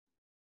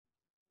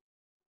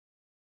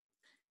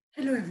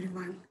Hello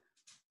everyone.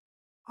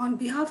 On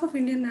behalf of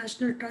Indian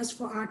National Trust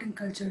for Art and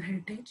Cultural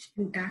Heritage,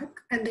 INTACH,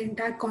 and the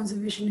INTACH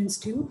Conservation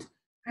Institute,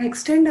 I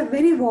extend a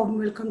very warm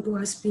welcome to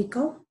our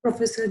speaker,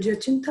 Professor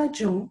Giacinta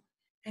Jean,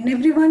 and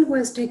everyone who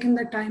has taken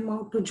the time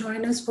out to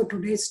join us for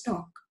today's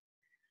talk.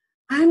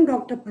 I am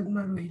Dr.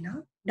 Padma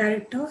Rohila,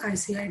 Director,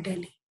 ICI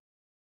Delhi.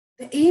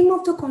 The aim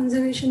of the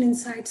Conservation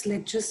Insights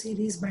lecture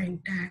series by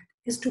INTACH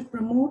is to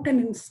promote an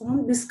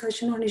informed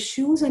discussion on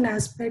issues and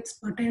aspects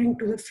pertaining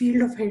to the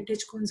field of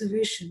heritage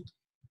conservation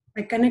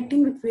by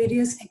connecting with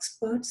various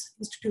experts,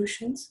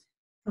 institutions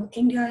from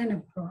India and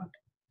abroad.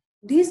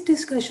 These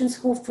discussions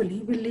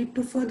hopefully will lead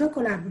to further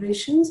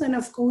collaborations and,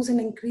 of course,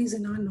 an increase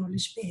in our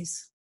knowledge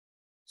base.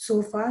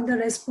 So far, the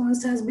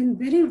response has been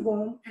very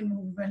warm and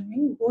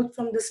overwhelming, both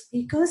from the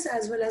speakers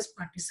as well as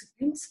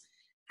participants,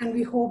 and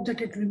we hope that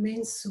it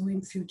remains so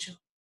in future.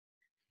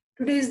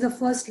 Today is the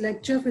first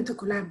lecture with a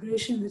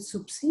collaboration with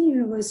SUPSI,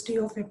 University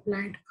of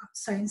Applied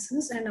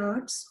Sciences and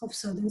Arts of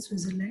Southern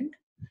Switzerland.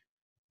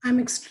 I'm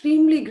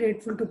extremely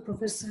grateful to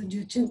Professor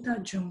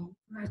Giacinta Jean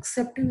for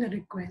accepting the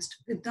request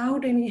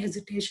without any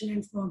hesitation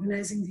and for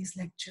organizing these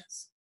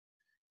lectures.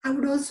 I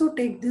would also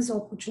take this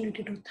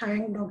opportunity to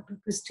thank Dr.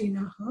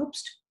 Christina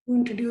Herbst, who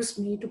introduced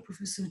me to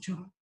Professor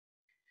Jean.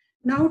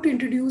 Now to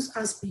introduce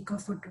our speaker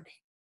for today.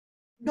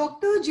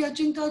 Dr.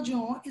 Giacinta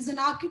Jean is an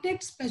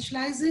architect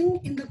specializing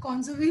in the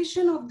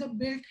conservation of the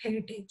built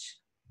heritage.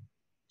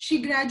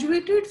 She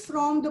graduated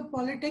from the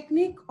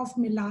Polytechnic of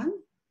Milan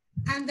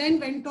and then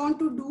went on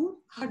to do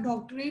her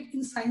doctorate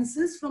in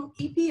sciences from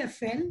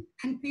EPFL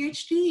and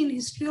PhD in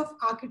history of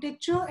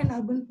architecture and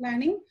urban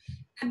planning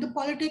at the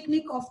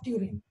Polytechnic of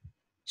Turin.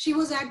 She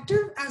was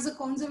active as a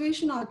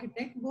conservation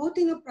architect, both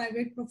in a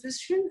private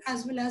profession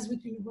as well as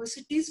with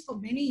universities for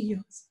many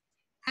years.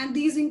 And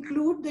these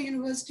include the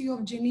University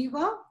of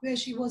Geneva, where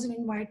she was an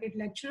invited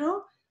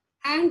lecturer,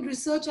 and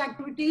research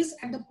activities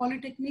at the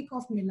Polytechnic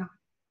of Milan.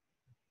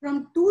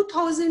 From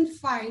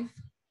 2005,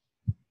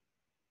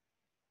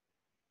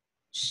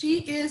 she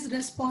is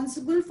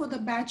responsible for the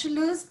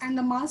bachelor's and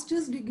the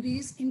master's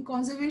degrees in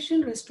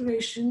conservation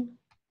restoration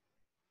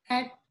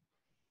at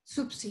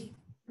SUPSI,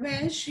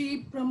 where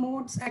she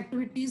promotes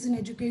activities in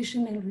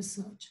education and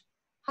research.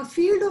 Her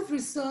field of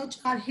research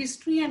are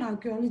history and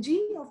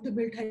archaeology of the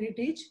built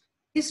heritage,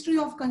 history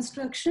of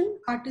construction,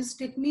 artist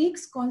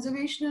techniques,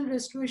 conservation and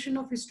restoration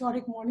of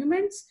historic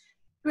monuments,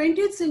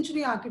 20th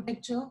century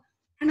architecture,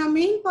 and her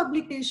main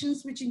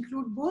publications, which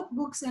include both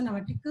books and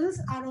articles,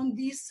 are on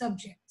these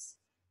subjects.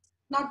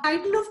 Now,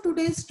 title of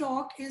today's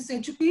talk is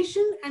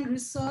Education and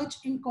Research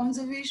in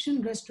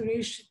Conservation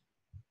Restoration.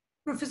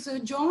 Professor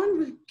John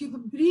will give a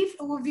brief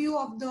overview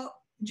of the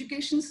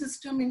education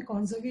system in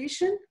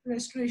conservation,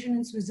 restoration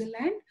in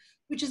Switzerland,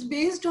 which is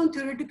based on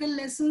theoretical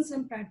lessons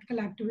and practical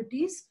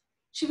activities.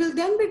 She will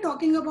then be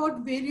talking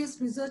about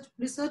various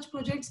research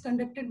projects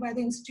conducted by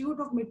the Institute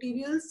of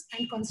Materials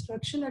and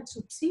Construction at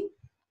SUPSI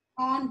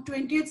on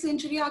 20th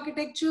century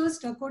architecture,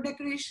 stucco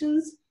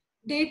decorations,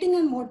 dating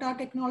and mortar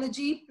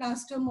technology,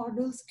 plaster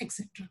models,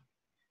 etc.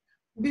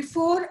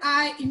 Before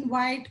I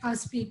invite our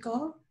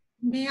speaker,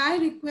 may I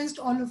request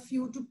all of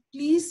you to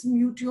please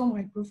mute your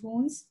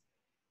microphones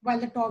while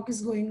the talk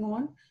is going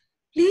on.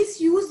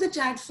 Please use the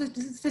chat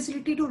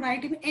facility to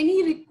write in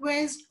any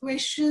requests,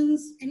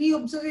 questions, any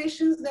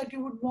observations that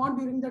you would want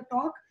during the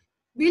talk.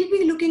 We'll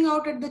be looking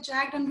out at the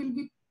chat and we'll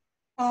be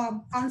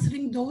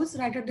answering those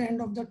right at the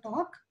end of the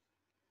talk.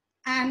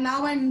 And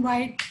now I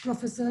invite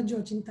Professor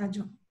Giacinta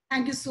Jean.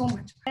 Thank you so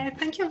much.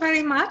 Thank you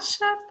very much,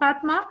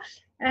 Padma.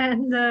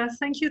 And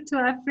thank you to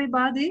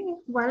everybody.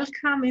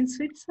 Welcome in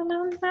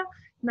Switzerland.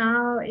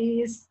 Now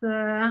is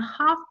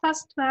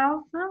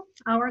 12:30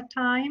 our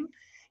time.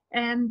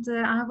 And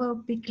I will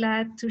be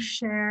glad to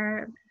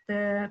share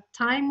the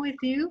time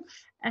with you.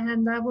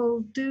 And I will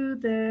do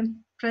the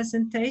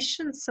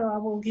presentation. So I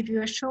will give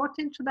you a short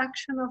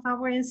introduction of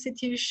our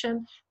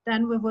institution.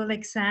 Then we will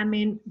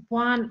examine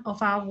one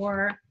of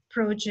our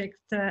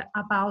project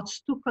about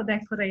stucco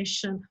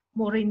decoration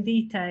more in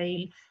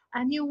detail,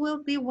 and you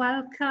will be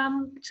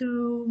welcome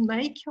to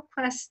make your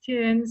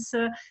questions,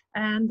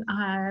 and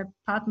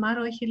Padma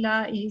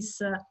Rohila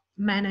is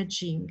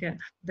managing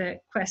the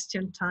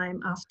question time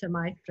after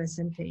my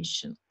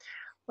presentation.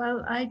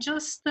 Well, I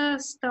just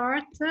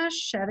start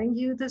sharing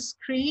you the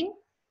screen.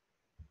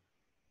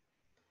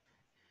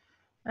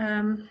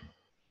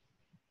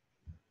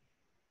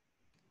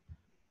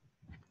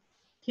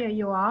 Here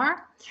you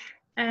are.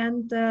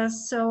 And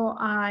so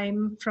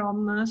I'm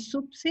from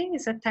SUPSI,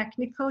 it's a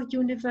technical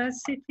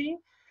university,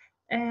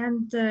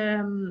 and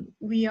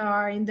we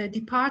are in the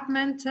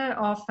Department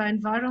of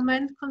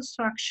Environment,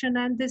 Construction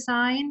and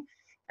Design,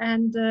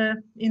 and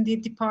in the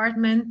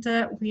department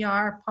we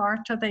are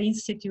part of the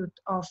Institute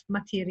of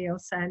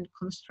Materials and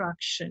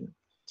Construction.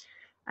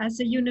 As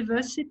a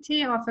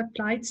University of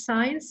Applied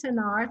Science and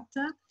Art,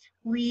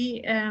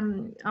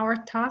 our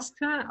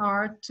tasks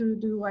are to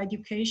do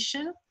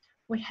education.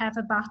 We have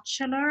a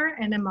bachelor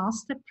and a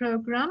master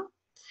program.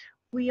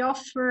 We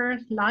offer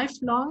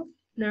lifelong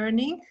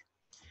learning.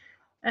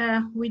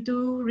 We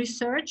do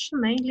research,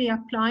 mainly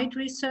applied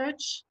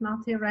research,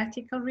 not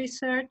theoretical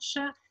research,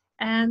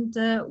 and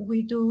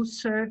we do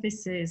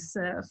services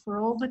for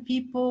all the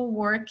people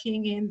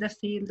working in the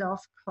field of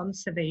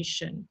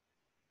conservation.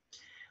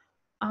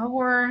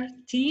 Our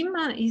team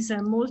is a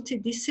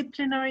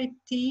multidisciplinary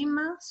team.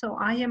 So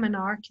I am an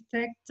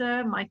architect.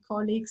 My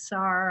colleagues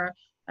are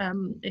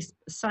a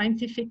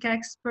scientific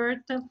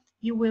expert.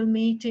 You will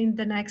meet in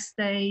the next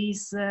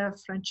days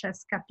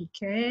Francesca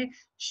Piquet.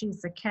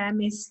 She's a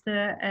chemist,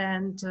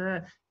 and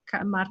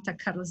Marta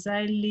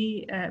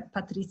Caroselli,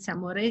 Patrizia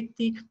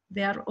Moretti.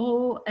 They are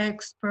all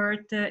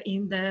experts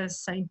in the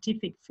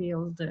scientific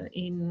field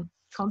in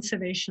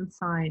conservation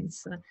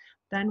science.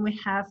 Then we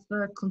have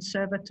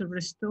conservator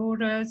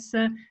restorers,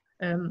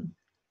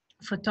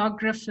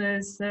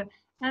 photographers,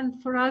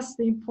 and for us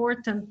the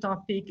important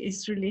topic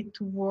is really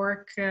to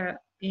work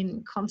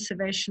in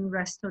conservation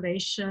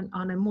restoration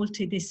on a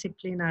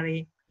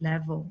multidisciplinary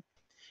level.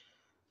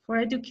 For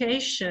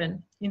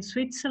education, in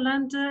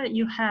Switzerland,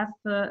 you have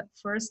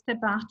first a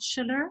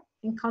bachelor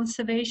in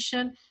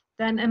conservation,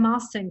 then a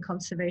master in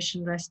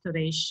conservation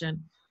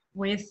restoration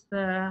with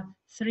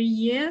 3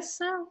 years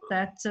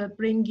that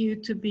bring you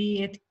to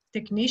be a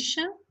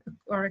technician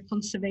or a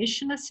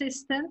conservation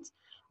assistant,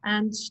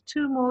 and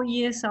 2 more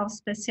years of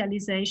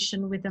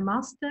specialization with a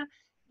master.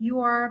 You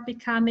are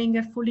becoming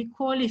a fully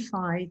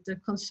qualified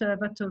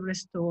conservator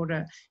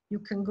restorer. You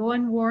can go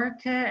and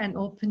work and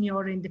open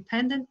your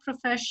independent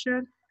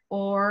profession,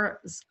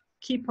 or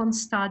keep on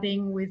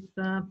studying with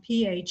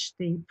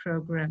PhD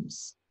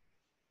programs.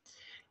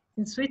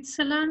 In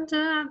Switzerland,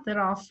 there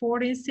are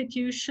 4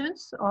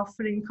 institutions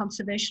offering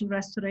conservation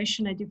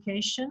restoration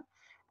education,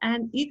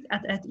 and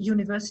at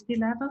university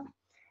level,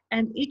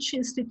 and each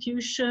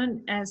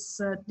institution has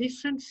a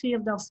different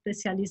field of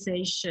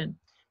specialization.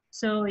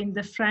 So in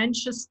the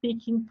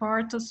French-speaking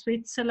part of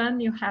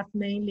Switzerland, you have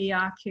mainly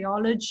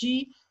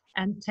archaeology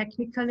and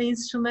technical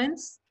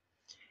instruments.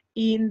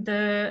 In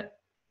the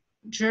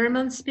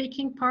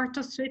German-speaking part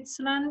of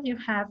Switzerland, you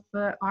have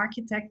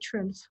architecture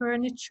and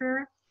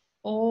furniture,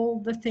 all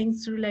the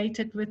things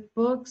related with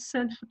books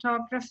and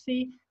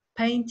photography,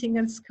 painting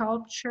and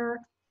sculpture,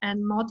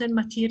 and modern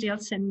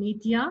materials and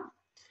media.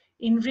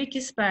 In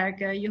Rickisberg,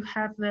 you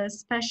have a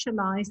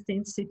specialized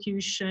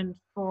institution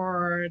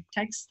for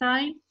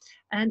textile,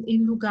 and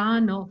in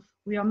Lugano,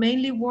 we are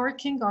mainly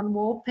working on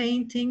wall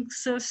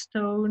paintings,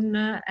 stone,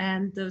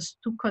 and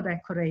stucco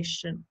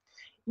decoration.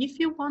 If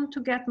you want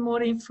to get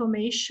more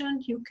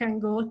information, you can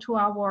go to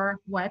our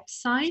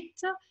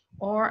website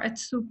or at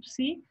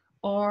SUPSI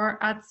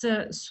or at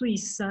the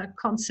Swiss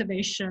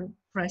Conservation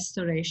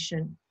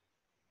Restoration,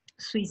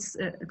 Swiss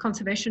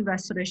Conservation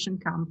Restoration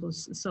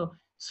Campus, so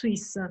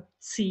Swiss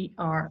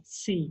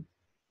CRC.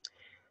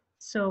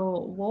 So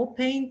wall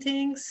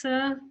paintings,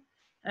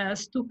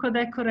 stucco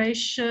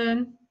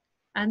decoration,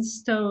 and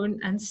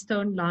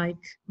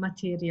stone-like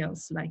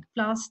materials like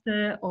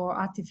plaster or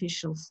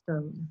artificial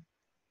stone.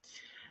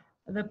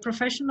 The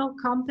professional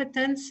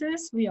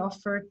competences we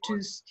offer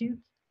to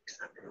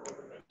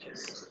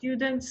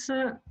students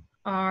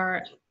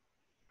are,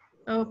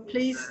 oh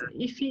please,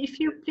 if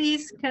you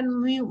please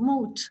can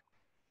mute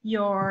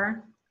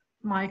your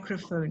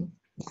microphone.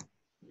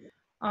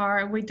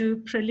 We do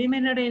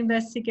preliminary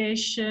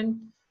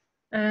investigation,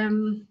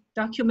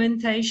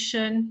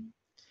 documentation,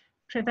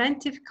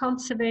 preventive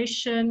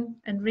conservation,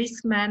 and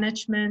risk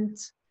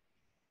management.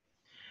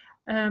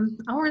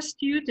 Our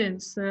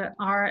students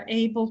are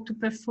able to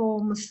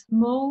perform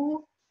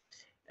small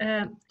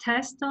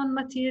tests on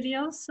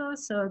materials,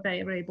 so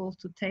they are able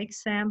to take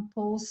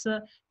samples,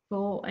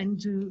 go and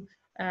do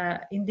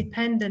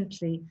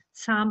independently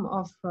some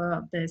of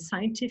the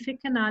scientific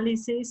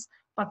analysis,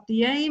 but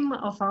the aim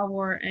of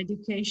our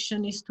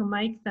education is to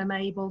make them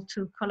able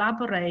to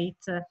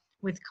collaborate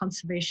with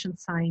conservation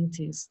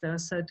scientists,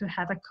 so to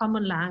have a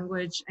common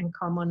language and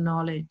common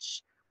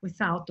knowledge,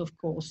 without, of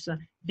course,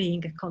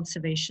 being a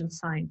conservation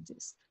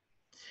scientist.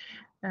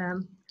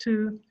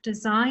 To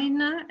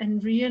design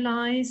and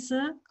realize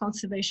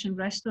conservation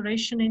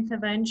restoration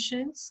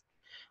interventions,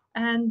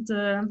 and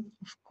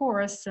of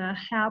course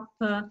help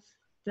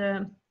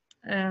the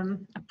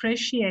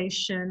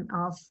appreciation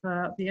of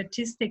the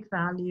artistic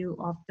value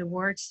of the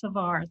works of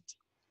art.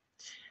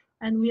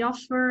 And we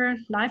offer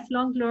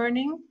lifelong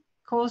learning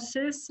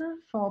courses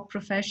for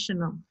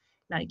professionals.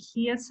 Like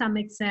here, some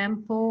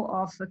example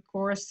of a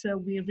course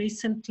we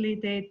recently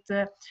did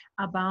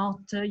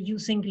about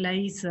using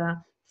laser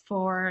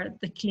for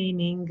the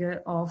cleaning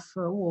of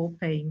wall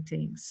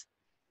paintings.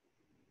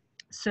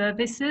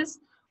 Services,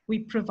 we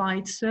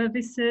provide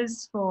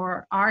services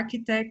for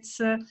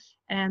architects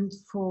and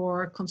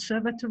for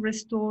conservator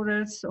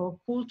restorers or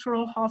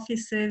cultural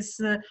offices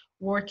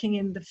working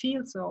in the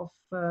fields of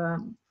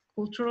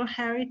cultural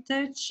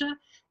heritage.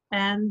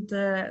 And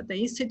the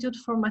Institute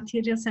for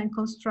Materials and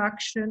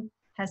Construction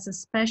has a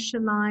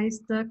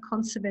specialized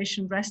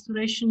conservation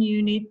restoration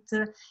unit,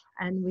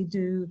 and we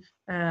do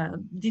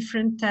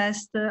different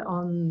tests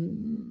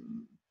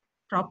on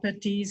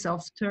properties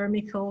of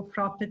thermal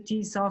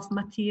properties of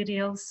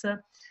materials.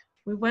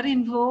 We were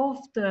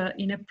involved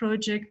in a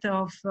project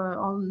of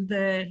on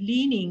the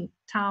Leaning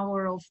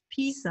Tower of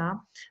Pisa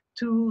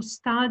to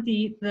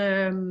study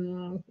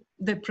the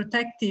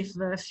protective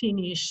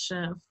finish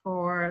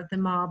for the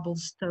marble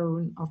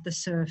stone of the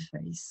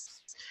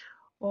surface.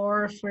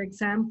 Or, for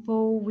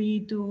example,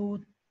 we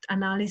do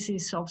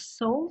analysis of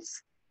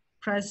souls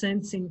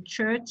presence in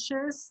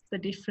churches, the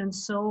different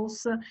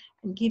souls,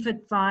 and give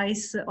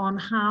advice on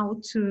how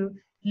to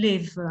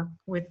live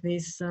with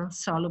these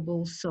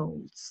soluble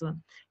souls,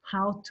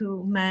 how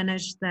to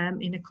manage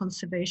them in a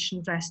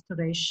conservation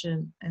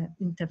restoration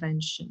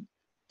intervention.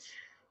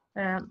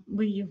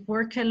 We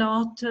work a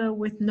lot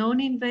with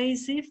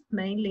non-invasive,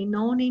 mainly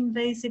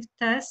non-invasive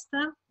tests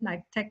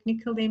like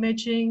technical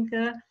imaging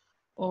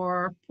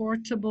or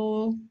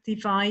portable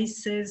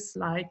devices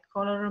like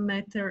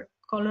colorimeter,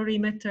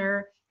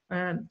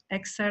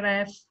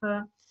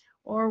 XRF,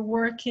 or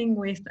working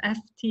with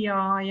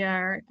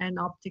FTIR and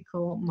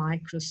optical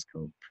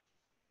microscope.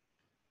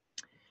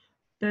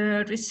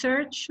 The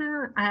research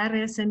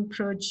areas and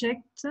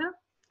projects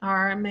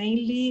are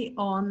mainly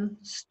on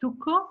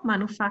stucco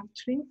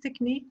manufacturing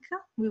technique.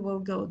 We will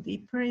go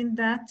deeper in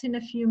that in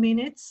a few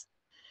minutes.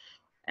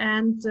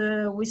 And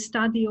we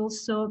study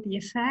also the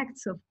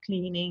effects of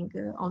cleaning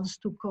on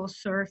stucco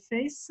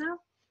surface.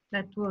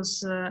 That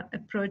was a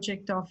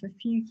project of a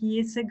few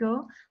years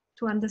ago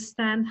to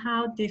understand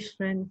how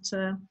different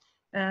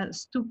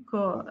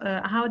stucco,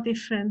 how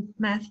different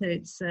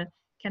methods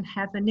can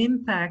have an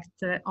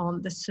impact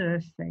on the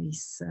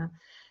surface.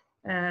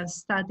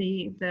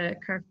 Study the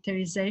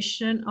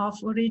characterization of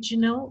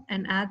original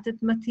and added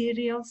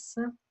materials.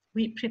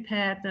 We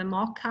prepared the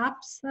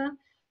mock-ups.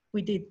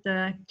 We did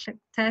the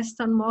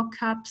test on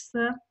mock-ups,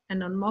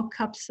 and on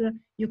mock-ups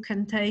you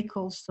can take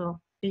also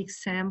big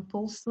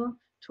samples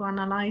to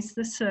analyze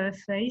the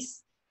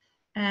surface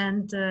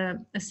and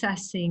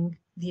assessing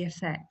the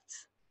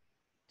effects.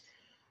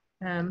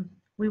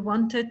 We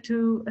wanted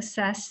to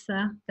assess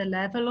the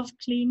level of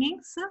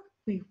cleanings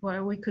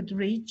where we could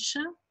reach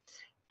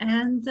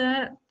and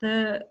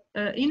the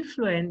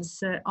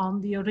influence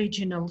on the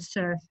original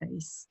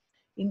surface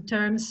in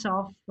terms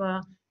of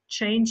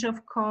change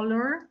of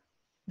color,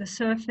 the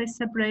surface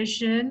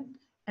abrasion,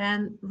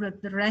 and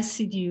the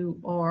residue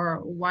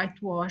or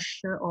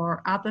whitewash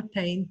or other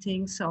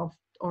paintings of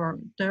or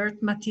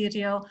dirt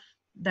material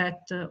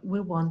that we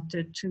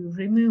wanted to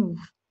remove.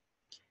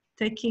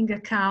 Taking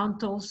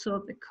account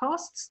also the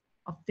costs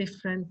of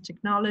different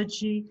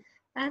technology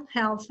and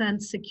health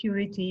and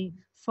security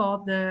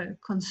for the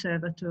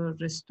conservator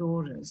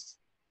restorers.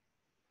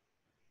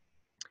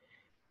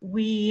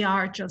 We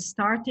are just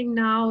starting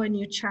now a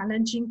new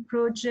challenging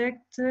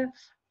project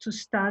to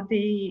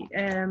study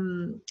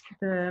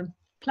the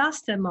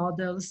plaster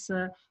models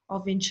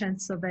of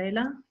Vincenzo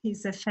Vela.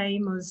 He's a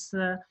famous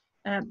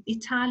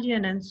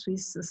Italian and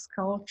Swiss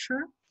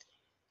sculptor.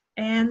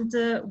 And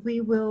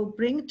we will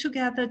bring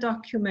together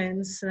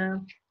documents,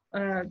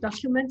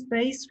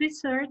 document-based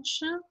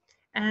research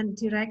and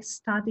direct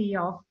study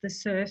of the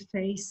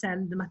surface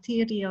and the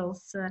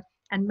materials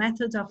and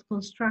methods of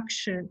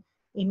construction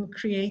in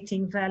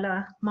creating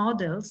Vela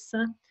models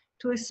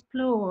to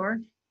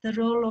explore the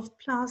role of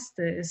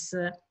plasters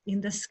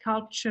in the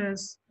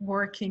sculpture's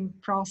working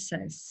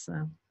process.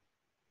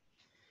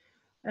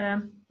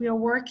 We are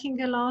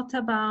working a lot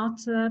about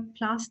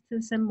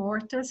plasters and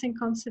mortars in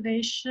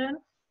conservation,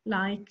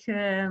 like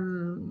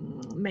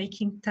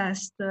making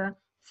tests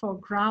for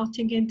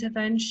grouting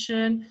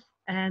intervention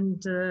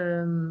and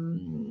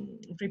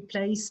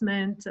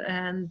replacement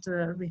and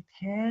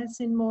repairs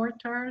in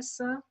mortars.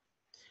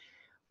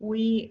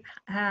 We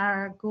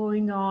are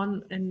going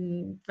on a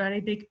very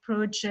big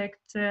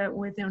project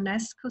with the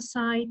UNESCO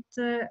site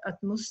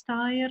at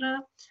Mustaira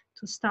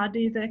to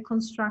study the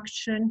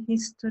construction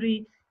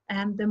history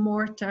and the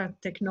mortar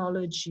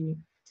technology.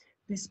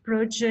 This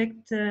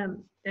project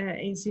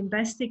is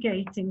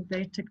investigating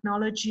the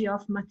technology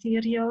of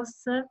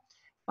materials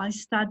by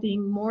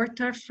studying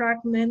mortar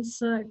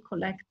fragments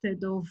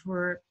collected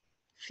over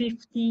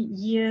 50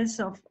 years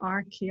of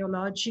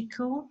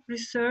archaeological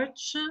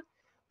research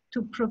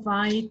to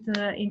provide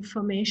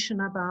information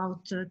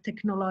about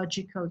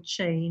technological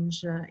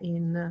change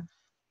in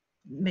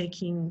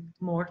making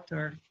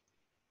mortar.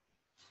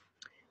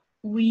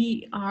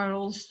 We are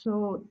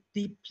also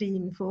deeply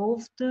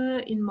involved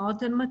in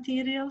modern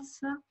materials.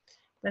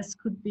 This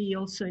could be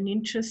also an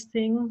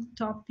interesting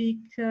topic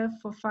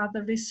for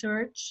further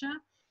research.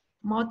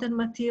 Modern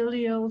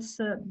materials,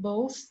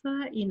 both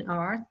in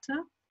art,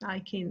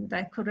 like in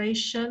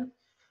decoration,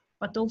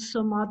 but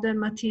also modern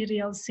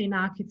materials in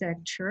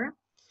architecture,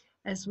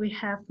 as we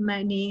have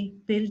many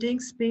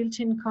buildings built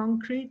in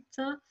concrete.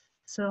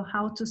 So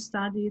how to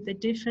study the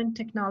different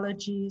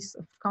technologies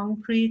of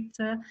concrete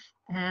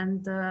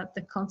and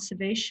the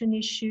conservation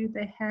issue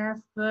they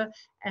have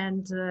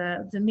and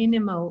the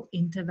minimal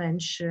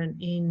intervention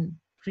in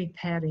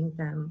repairing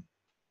them.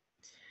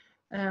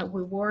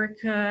 We work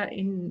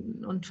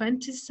on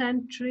 20th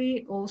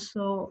century,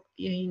 also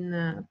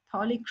in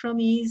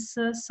polychromies,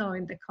 so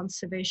in the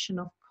conservation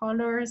of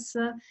colors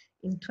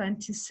in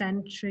 20th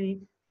century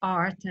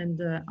art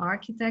and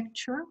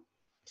architecture.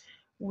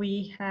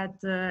 We had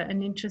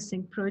an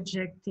interesting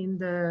project in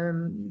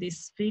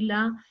this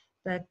villa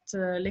that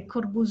Le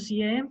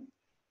Corbusier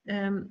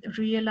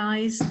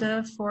realized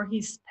for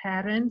his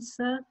parents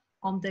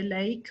on the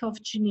Lake of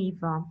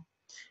Geneva.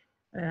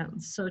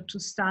 So to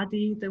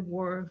study the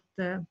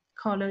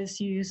colors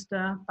used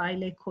by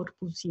Le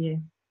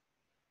Corbusier.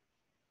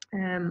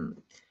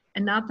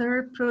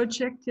 Another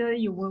project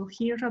you will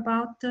hear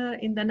about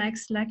in the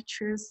next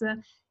lectures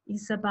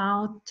is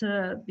about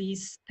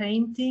these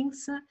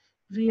paintings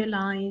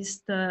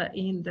realized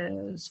in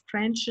the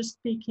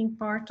French-speaking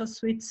part of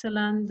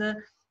Switzerland.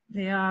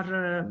 They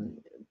are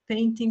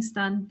paintings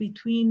done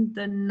between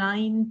the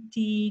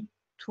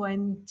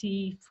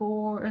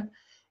 1924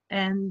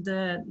 and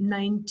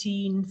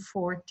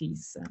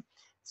 1940s.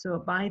 So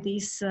by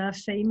this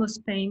famous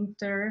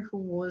painter who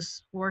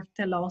was worked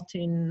a lot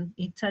in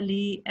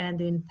Italy and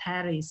in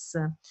Paris.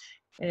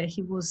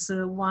 He was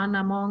one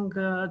among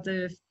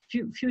the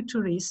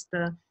futurists,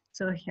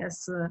 so he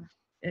has a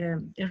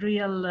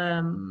real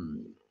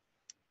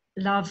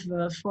love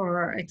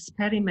for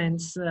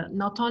experiments,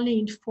 not only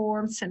in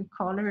forms and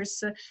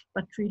colors,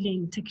 but really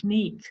in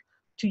technique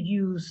to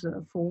use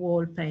for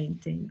wall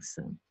paintings.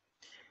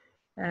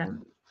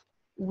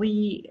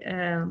 We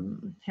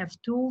have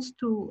tools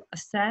to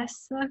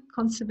assess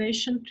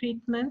conservation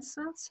treatments.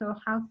 So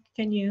how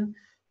can you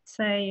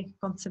say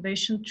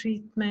conservation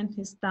treatment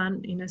is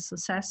done in a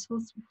successful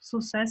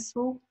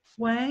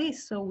way?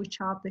 So which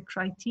are the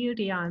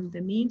criteria and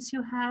the means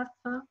you have?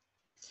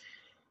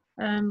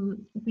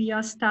 We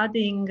are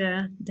studying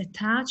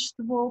detached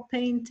wall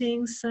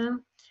paintings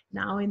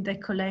now in the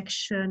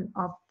collection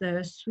of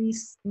the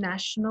Swiss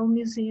National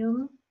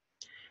Museum.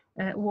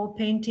 Wall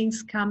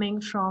paintings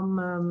coming from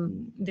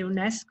the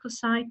UNESCO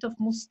site of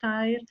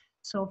Mustayr,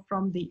 so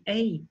from the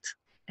 8th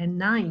and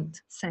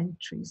 9th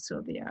century.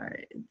 So they are,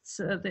 it's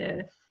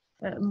the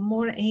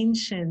more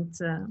ancient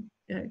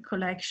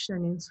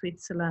collection in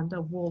Switzerland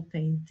of wall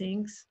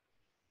paintings.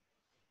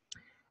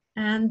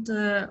 And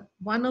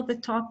one of the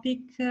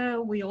topics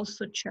we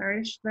also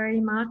cherish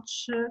very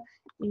much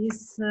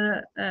is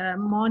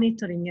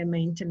monitoring a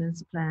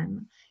maintenance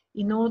plan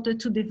in order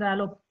to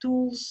develop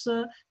tools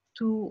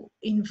to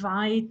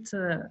invite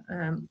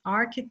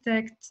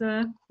architects,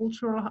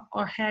 cultural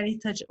or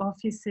heritage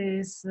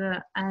offices,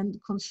 and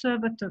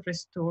conservator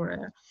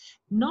restorer,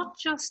 not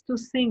just to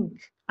think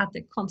at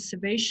the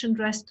conservation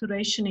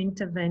restoration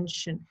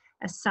intervention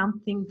as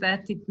something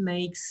that it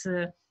makes,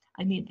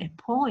 I mean, a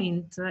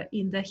point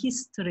in the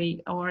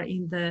history or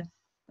in the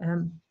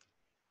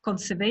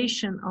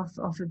conservation of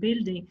a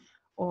building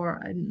or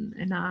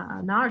an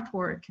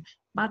artwork,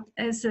 but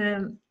as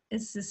a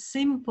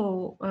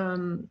simple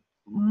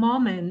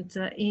moment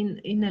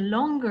in a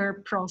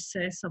longer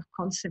process of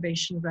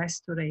conservation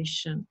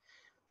restoration.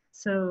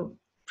 So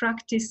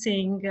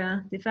practicing,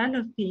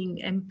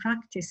 developing and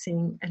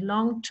practicing a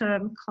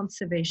long-term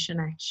conservation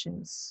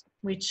actions,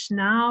 which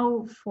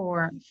now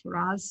for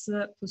us,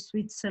 for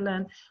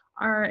Switzerland,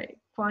 are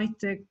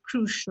quite a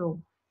crucial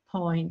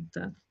point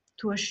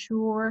to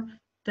assure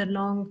the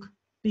long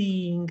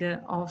being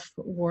of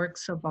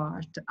works of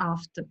art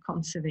after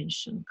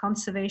conservation.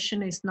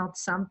 Conservation is not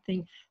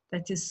something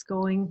that is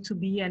going to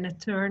be an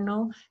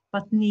eternal,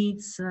 but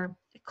needs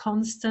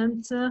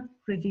constant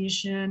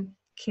revision,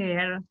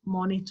 care,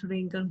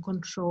 monitoring and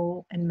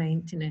control and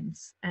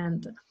maintenance.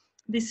 And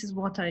this is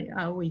what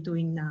are we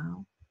doing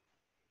now.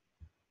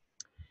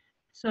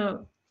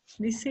 So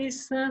this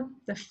is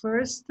the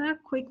first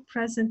quick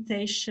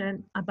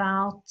presentation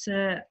about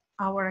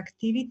our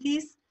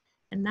activities.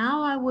 And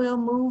now I will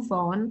move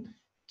on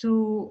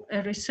to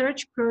a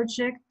research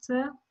project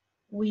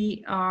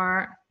we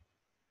are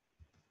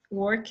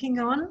working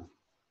on.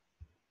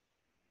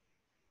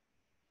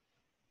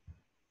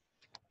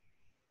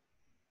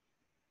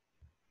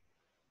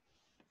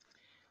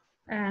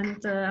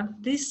 And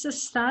this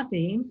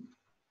study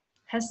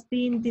has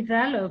been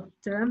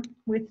developed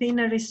within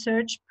a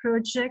research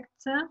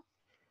project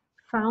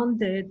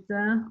founded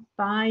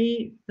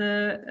by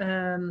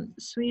the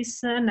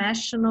Swiss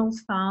National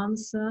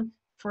Funds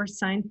for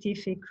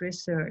Scientific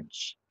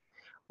Research.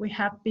 We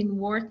have been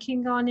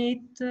working on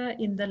it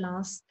in the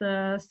last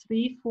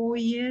 3-4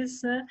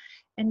 years,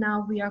 and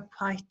now we are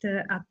quite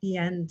at the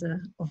end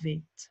of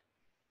it.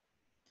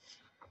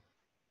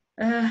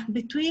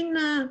 Between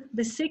the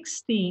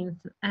 16th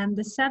and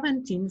the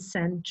 17th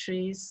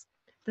centuries,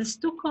 the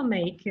stucco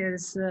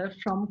makers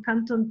from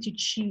Canton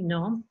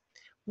Ticino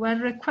were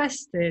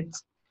requested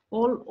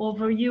all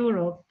over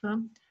Europe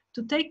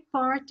to take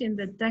part in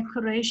the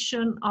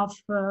decoration of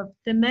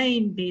the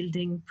main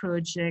building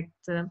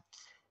project.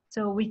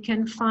 So we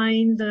can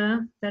find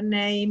the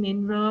name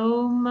in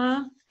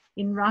Rome,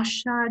 in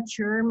Russia,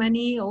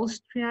 Germany,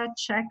 Austria,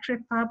 Czech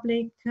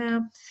Republic,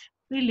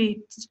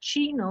 really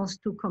Ticino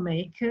stucco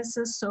makers.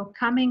 So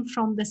coming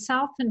from the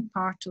southern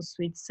part of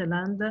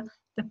Switzerland,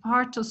 the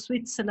part of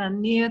Switzerland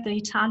near the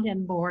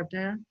Italian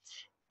border,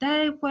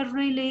 they were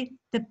really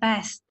the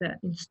best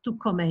in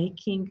stucco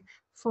making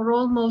for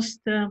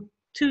almost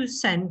 2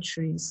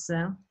 centuries.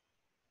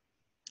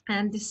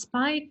 And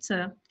despite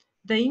the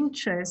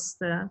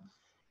interest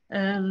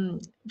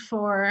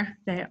for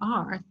their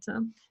art,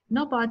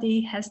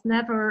 nobody has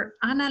never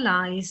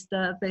analyzed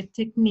the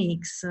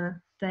techniques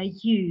they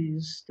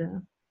used,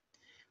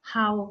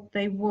 how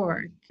they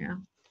work.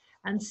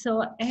 And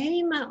so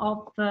aim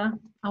of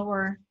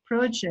our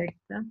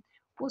project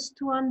was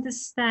to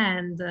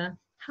understand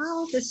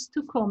how the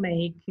stucco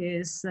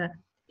makers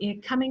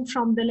coming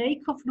from the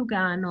Lake of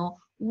Lugano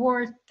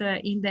worked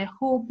in their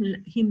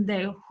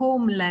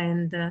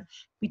homeland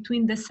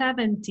between the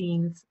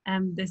 17th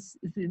and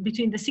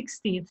between the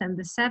 16th and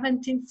the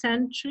 17th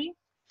century.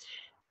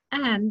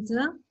 And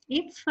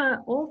if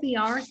all the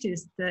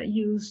artists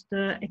used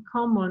a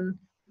common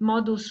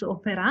modus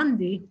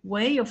operandi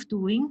way of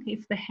doing,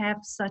 if they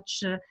have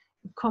such a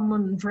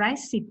common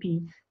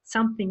recipe,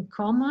 something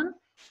common,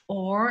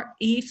 or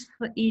if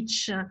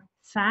each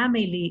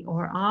family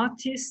or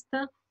artist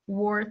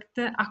worked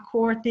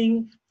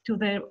according to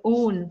their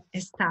own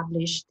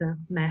established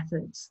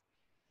methods.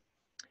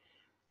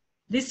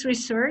 This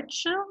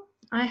research,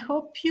 I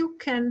hope you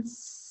can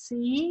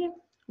see,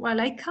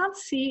 well, I can't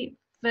see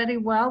very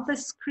well. The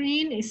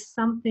screen is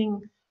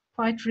something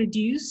quite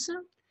reduced,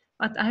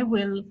 but I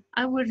will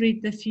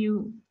read the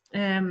few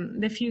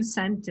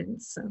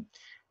sentences.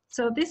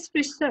 So this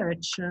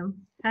research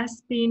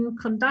has been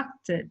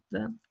conducted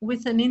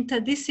with an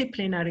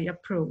interdisciplinary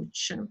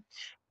approach,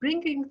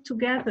 bringing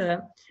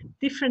together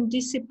different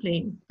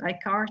disciplines like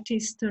art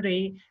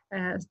history,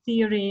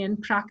 theory and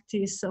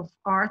practice of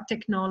art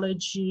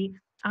technology,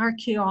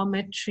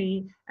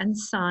 archaeometry and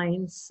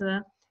science,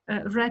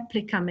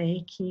 replica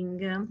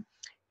making,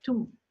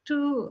 to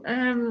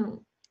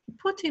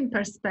put in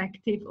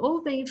perspective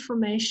all the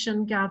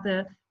information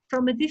gathered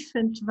from a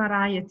different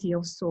variety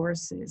of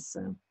sources.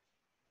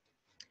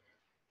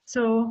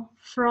 So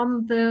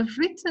from the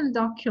written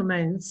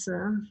documents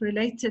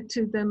related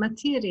to the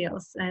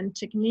materials and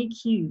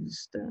technique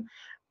used,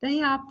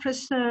 they are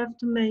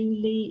preserved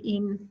mainly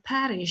in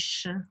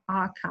parish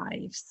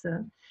archives.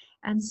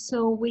 And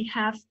so we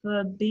have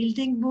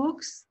building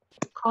books,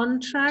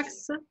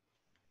 contracts,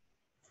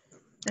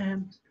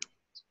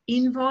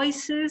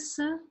 invoices,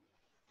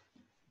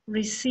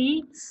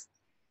 receipts,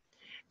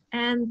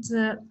 and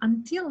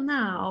until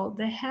now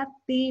they have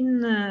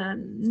been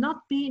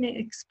not been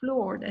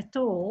explored at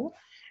all.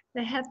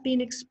 They have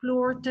been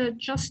explored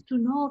just to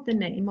know the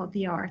name of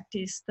the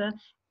artist,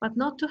 but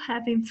not to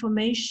have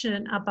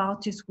information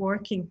about his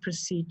working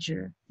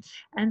procedure.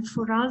 And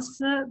for us,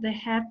 they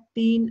have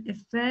been a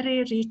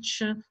very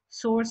rich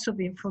source of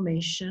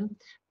information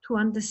to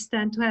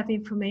understand, to have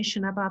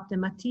information about the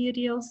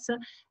materials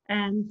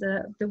and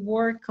the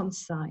work on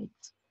site.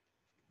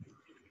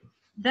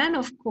 Then,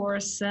 of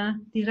course,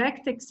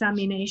 direct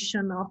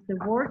examination of the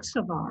works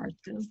of art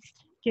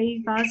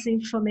gave us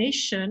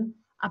information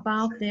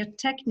about their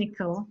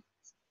technical.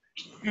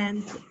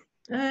 And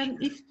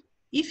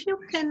if you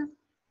can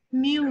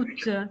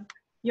mute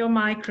your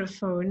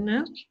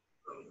microphone,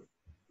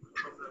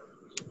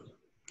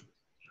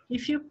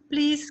 if you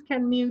please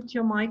can mute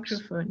your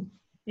microphone,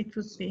 it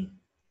would be.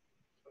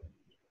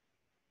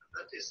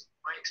 That is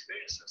my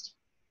experiences.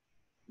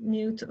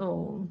 Mute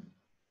all.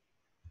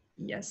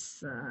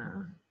 Yes.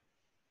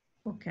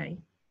 Okay.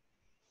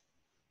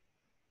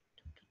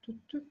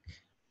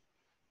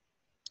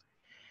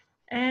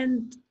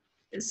 And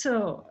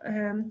so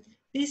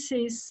this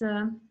is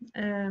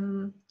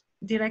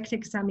direct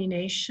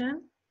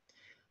examination.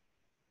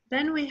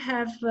 Then we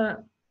have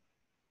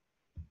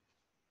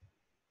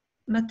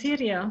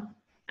material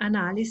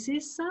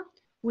analysis.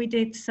 We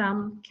did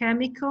some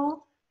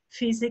chemical,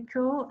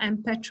 physical,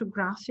 and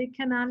petrographic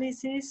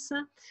analysis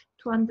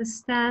to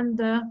understand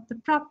the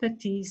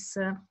properties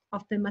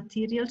of the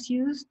materials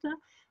used,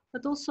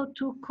 but also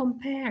to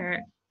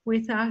compare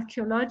with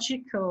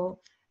archaeological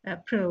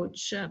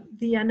approach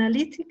the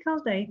analytical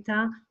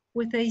data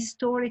with the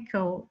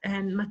historical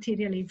and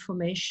material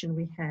information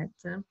we had.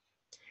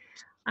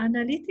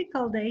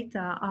 Analytical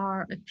data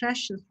are a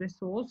precious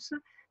resource,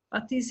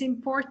 but it's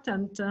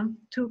important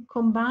to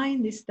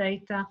combine this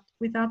data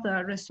with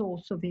other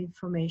resources of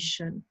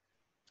information.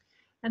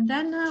 And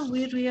then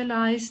we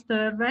realized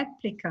the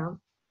replica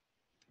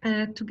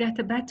to get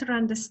a better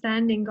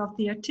understanding of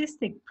the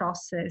artistic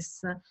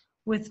process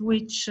with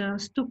which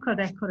stucco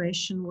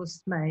decoration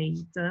was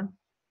made.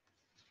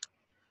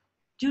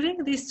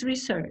 During this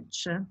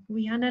research,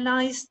 we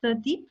analyzed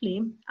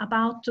deeply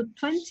about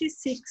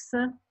 26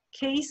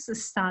 case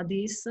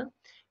studies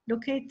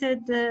located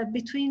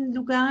between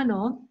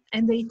Lugano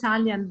and the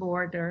Italian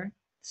border.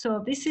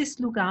 So this is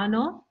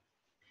Lugano,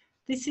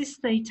 this is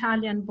the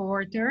Italian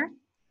border,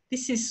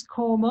 this is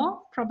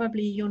Como,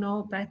 probably you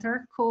know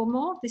better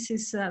Como, this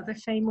is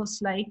the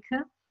famous lake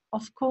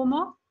of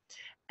Como,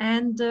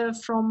 and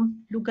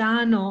from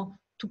Lugano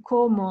to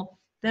Como,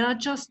 there are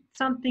just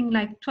something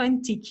like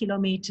 20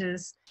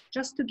 kilometers,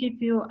 just to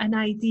give you an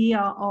idea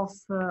of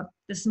the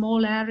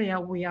small area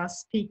we are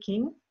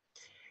speaking.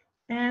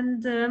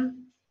 And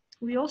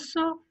we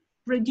also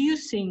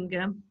reducing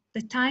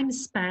the time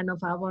span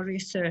of our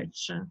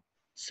research.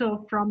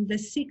 So from the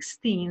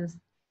 16th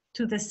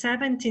to the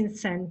 17th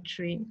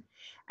century,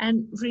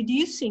 and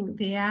reducing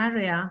the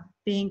area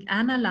being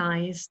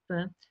analyzed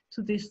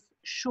to this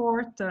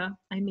short,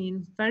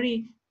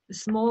 very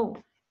small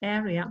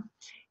area,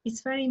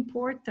 it's very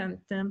important,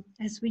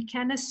 as we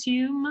can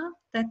assume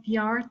that the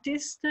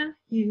artist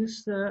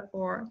used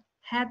or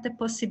had the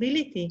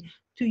possibility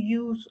to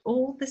use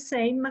all the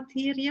same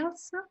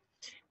materials.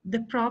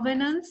 The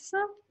provenance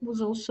was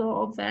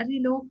also very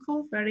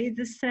local, very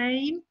the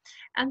same,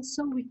 and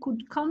so we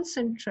could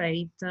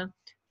concentrate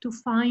to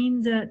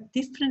find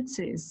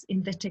differences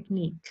in the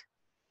technique.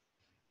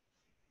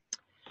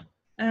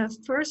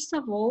 First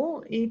of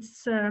all,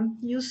 it's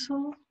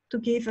useful to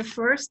give a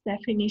first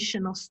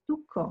definition of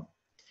stucco,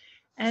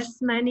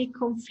 as many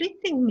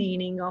conflicting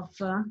meaning of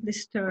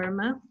this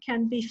term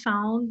can be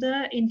found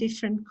in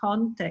different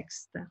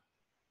contexts.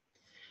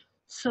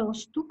 So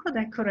stucco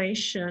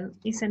decoration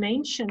is an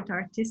ancient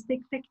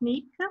artistic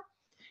technique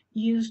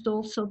used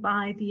also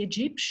by the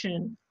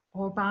Egyptian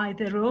or by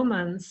the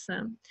Romans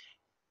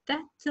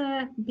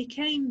that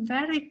became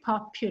very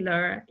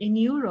popular in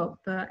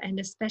Europe and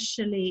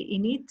especially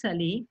in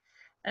Italy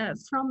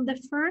from the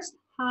first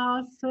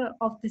half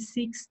of the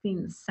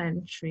 16th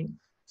century.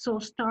 So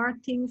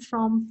starting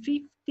from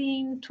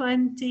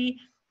 1520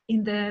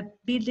 in the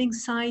building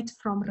site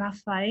from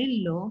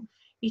Raffaello,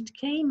 it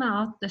came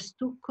out the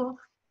stucco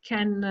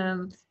can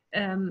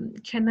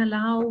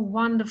allow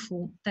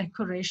wonderful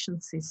decoration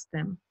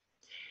system.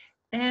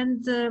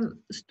 And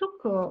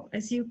stucco,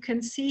 as you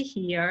can see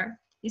here,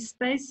 is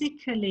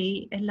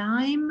basically a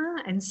lime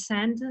and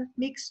sand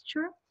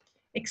mixture,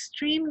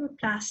 extremely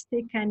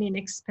plastic and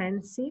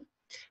inexpensive,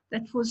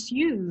 that was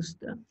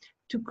used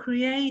to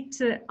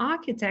create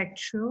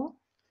architectural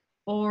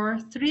or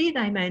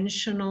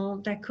three-dimensional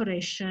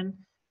decoration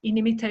in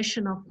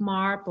imitation of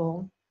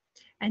marble.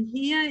 And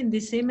here in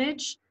this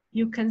image,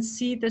 you can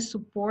see the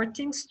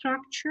supporting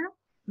structure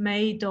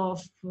made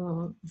of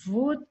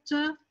wood,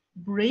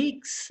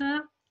 bricks,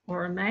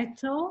 or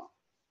metal.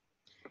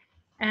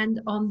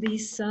 And on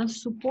this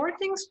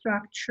supporting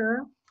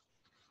structure,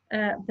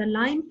 the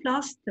lime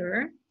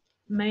plaster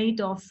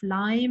made of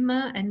lime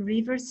and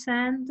river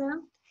sand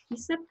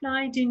is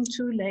applied in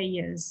 2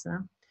 layers.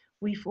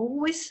 We've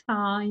always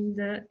found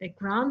a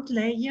ground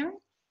layer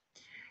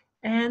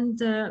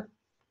and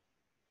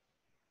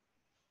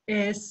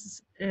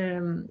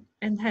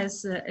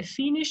has a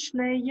finish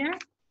layer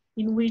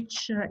in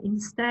which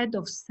instead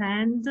of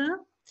sand,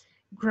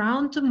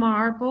 ground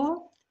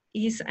marble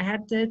is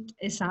added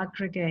as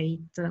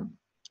aggregate.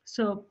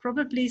 So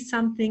probably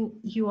something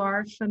you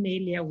are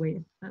familiar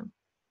with.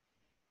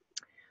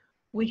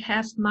 We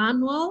have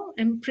manual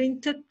and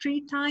printed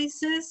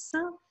treatises.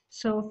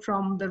 So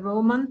from the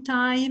Roman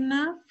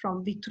time,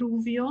 from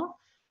Vitruvio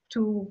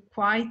to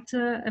quite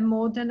a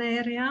modern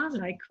area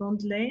like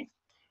Rondelet,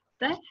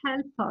 that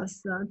help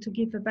us to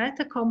give a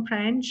better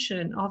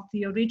comprehension of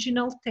the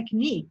original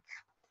technique.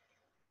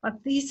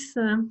 But these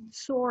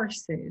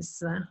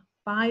sources,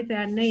 by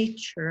their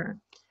nature,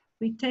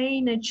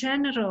 retain a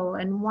general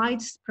and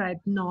widespread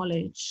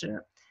knowledge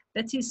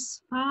that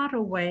is far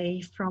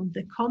away from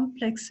the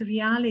complex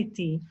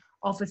reality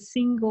of a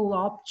single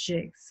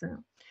object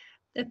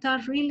that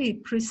are really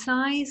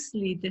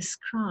precisely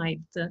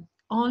described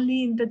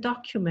only in the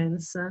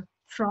documents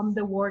from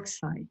the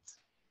worksite.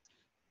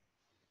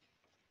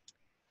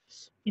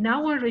 In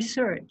our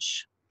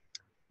research,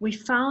 we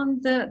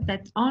found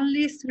that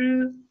only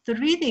through the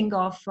reading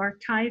of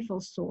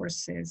archival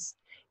sources,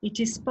 it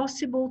is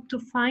possible to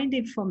find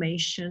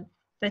information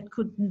that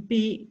could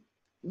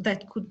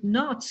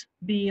not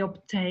be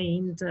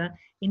obtained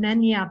in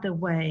any other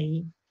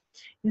way.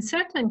 In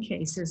certain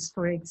cases,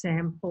 for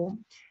example,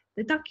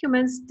 the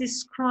documents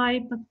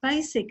describe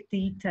basic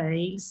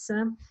details,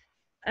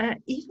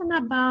 even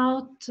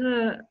about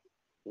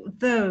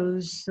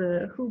those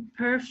who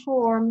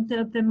performed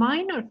the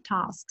minor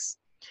tasks,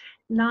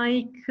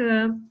 like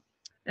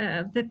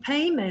the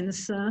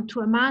payments to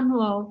a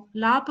manual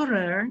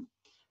laborer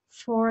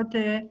for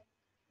the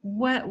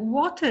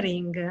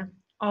watering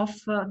of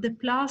the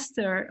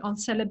plaster on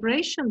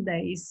celebration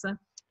days,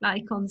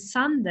 like on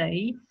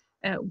Sunday,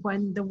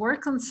 when the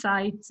work on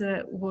site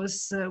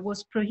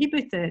was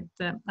prohibited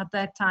at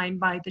that time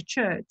by the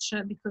church,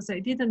 because they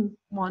didn't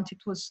want,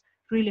 it was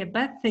really a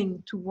bad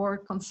thing to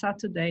work on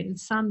Saturday and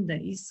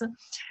Sundays.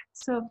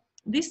 So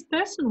this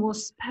person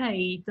was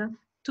paid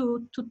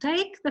to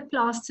take the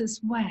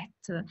plasters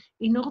wet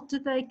in order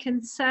they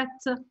can set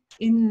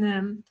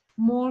in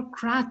more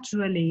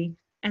gradually,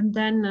 and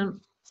then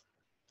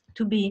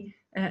to be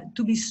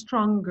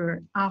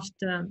stronger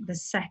after the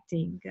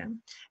setting.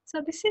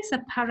 So this is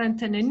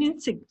apparent and an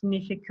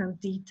insignificant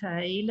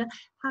detail.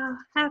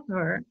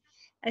 However,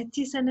 it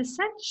is an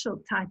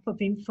essential type of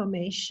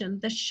information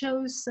that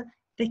shows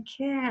the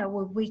care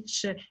with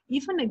which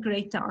even a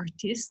great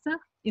artist,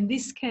 in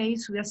this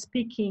case we are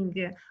speaking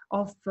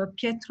of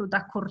Pietro da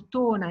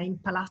Cortona in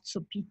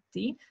Palazzo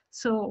Pitti,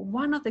 so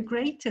one of the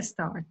greatest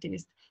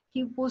artists,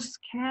 he was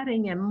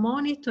caring and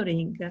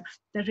monitoring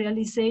the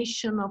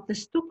realization of the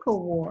stucco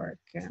work.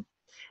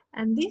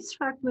 And these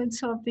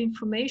fragments of the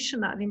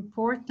information are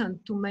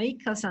important to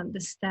make us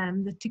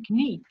understand the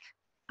technique.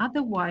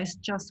 Otherwise,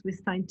 just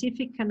with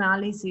scientific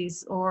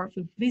analysis or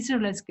with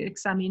visual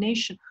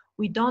examination,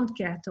 we don't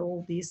get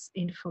all this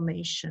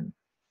information.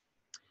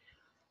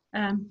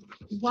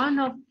 One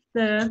of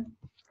the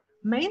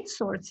main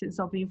sources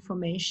of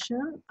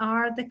information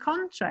are the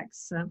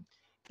contracts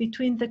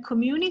between the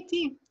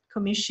community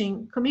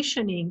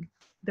commissioning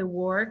the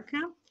work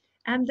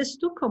and the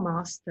stucco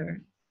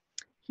master.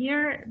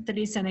 Here there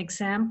is an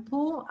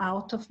example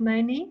out of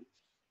many,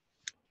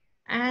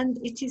 and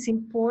it is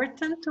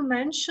important to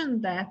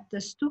mention that the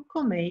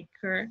stucco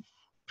maker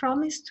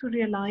promised to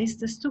realize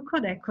the stucco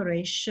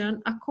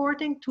decoration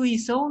according to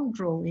his own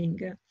drawing.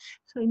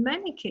 So in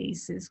many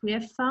cases, we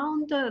have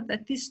found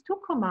that these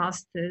stucco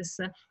masters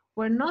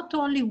were not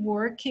only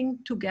working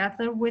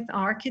together with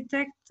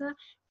architects,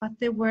 but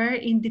they were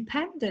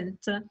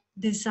independent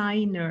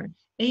designer,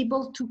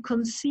 able to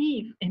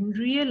conceive and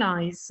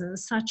realize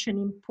such an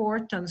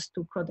important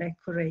stucco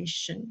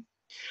decoration.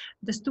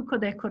 The stucco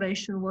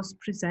decoration was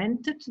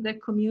presented to the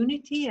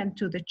community and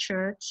to the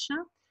church.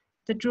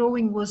 The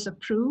drawing was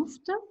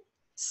approved,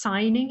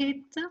 signing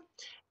it,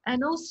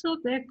 and also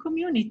the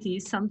community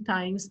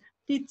sometimes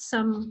did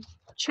some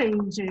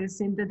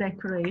changes in the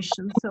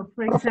decoration. So,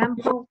 for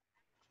example,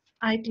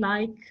 I'd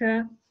like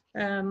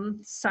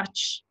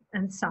such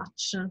and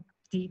such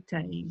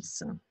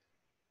details.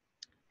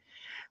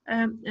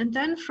 And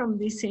then from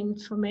this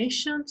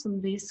information,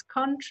 from these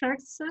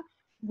contracts,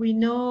 we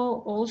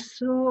know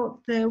also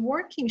the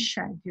working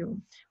schedule.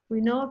 We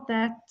know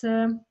that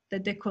the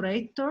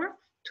decorator,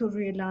 to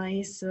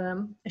realize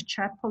a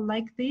chapel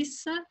like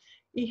this,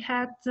 he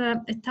had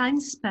a time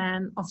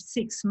span of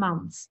 6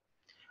 months.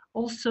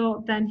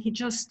 Also, then he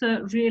just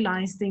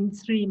realized in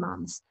 3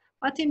 months.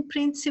 But in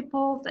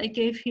principle, they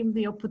gave him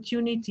the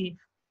opportunity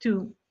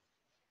to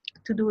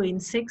do in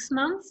 6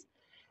 months.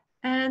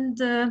 And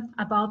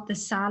about the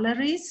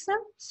salaries,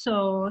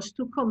 so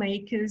stucco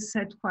makers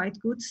had quite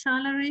good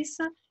salaries,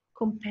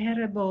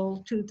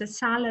 comparable to the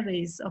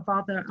salaries of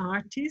other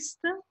artists.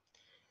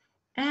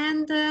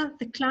 And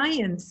the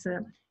clients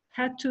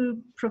had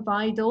to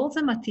provide all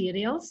the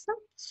materials.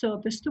 So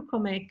the stucco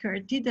maker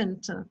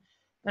didn't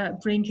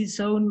bring his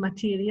own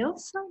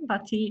materials,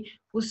 but he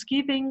was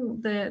giving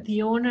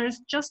the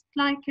owners just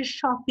like a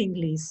shopping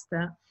list.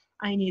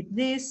 I need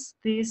this,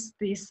 this,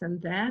 this,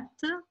 and that.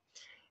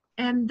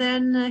 And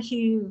then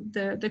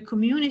the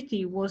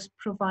community was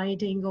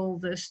providing all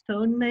the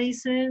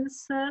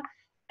stonemasons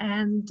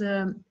and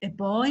a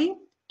boy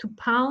to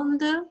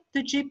pound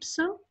the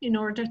gypsum in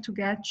order to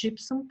get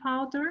gypsum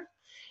powder.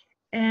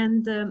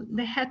 And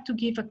they had to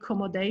give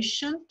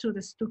accommodation to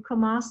the stucco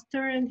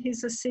master and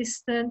his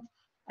assistant,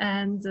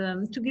 and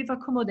to give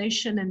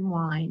accommodation and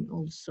wine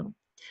also.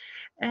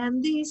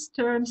 And these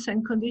terms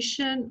and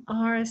conditions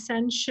are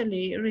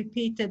essentially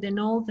repeated in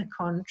all the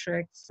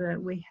contracts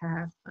we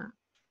have.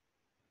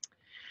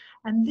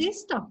 And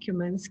these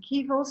documents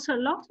give also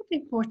a lot of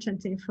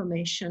important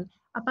information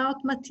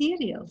about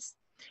materials,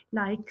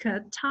 like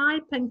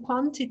type and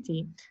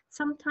quantity,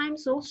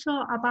 sometimes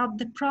also about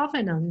the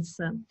provenance.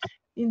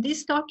 In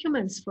these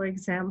documents, for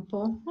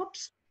example,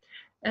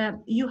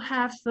 you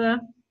have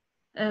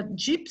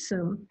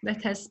gypsum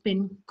that has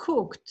been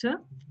cooked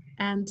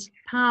and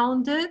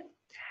pounded.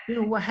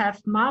 You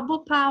have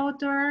marble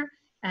powder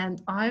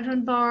and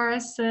iron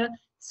bars.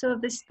 So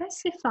they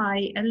specify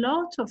a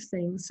lot of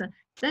things.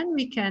 Then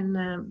we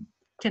can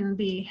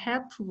be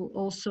helpful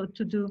also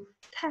to do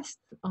tests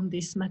on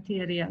these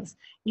materials.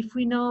 If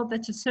we know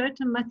that a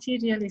certain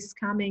material is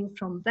coming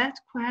from that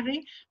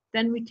quarry,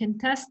 then we can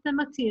test the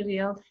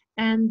material,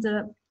 and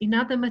in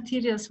other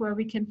materials where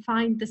we can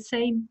find the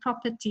same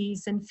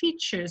properties and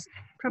features,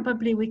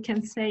 probably we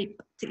can say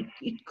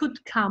it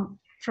could come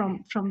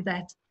from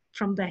that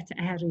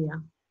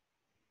area.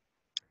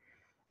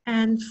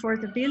 And for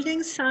the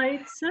building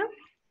sites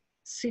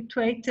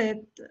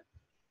situated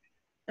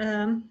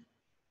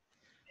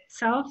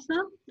south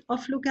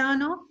of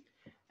Lugano,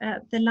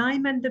 the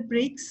lime and the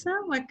bricks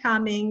were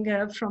coming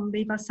from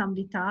Riva San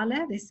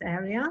Vitale, this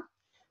area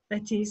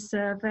that is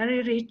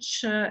very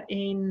rich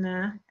in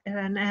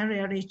an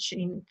area rich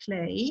in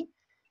clay.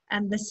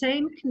 And the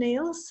same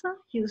nails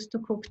used to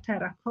cook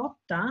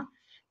terracotta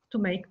to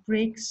make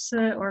bricks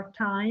or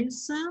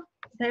tiles.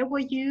 They were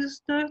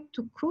used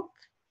to cook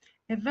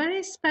a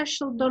very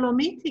special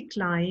dolomitic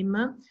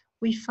lime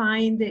we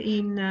find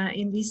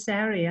in this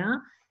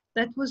area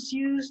that was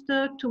used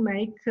to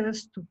make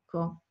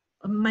stucco,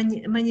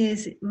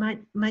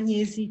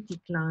 magnesitic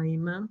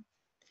lime.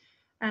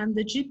 And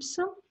the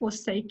gypsum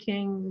was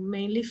taken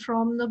mainly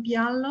from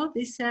Nobbiallo,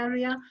 this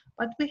area,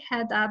 but we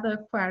had other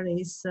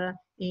quarries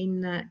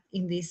in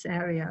these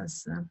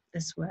areas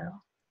as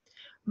well.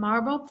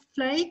 Marble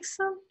flakes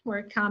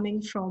were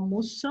coming from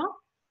Musso,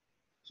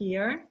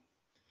 here.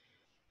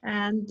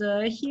 And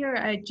here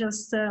I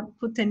just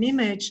put an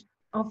image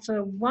of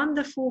a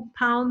wonderful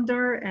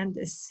pounder and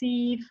a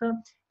sieve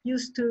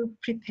used to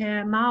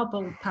prepare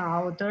marble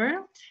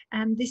powder.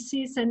 And this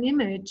is an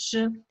image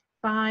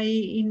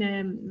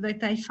that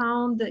I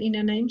found in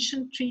an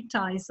ancient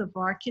treatise of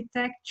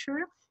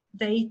architecture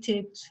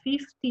dated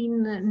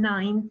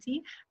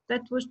 1590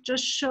 that was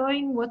just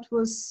showing what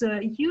was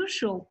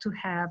usual to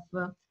have.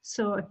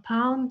 So a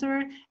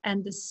pounder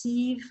and a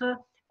sieve,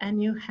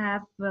 and you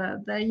have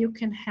there you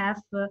can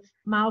have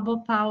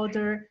marble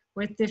powder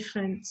with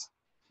different,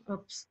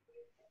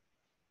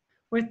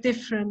 with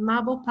different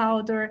marble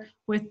powder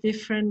with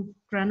different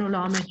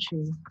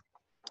granulometry.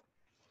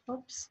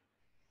 Oops,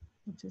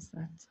 what is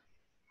that?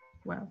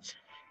 Well,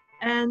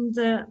 and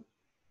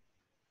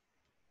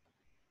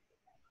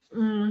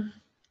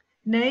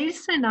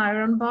nails and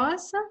iron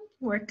bars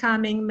were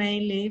coming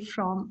mainly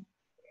from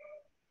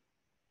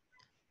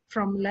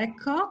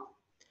Lecco,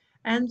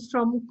 and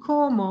from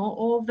Como,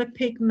 all the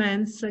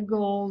pigments,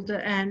 gold,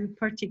 and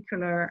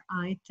particular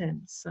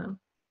items.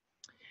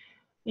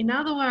 In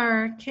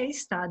other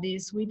case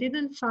studies, we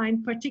didn't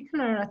find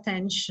particular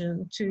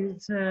attention to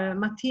the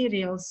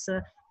materials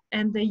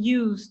and the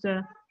used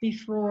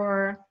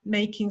before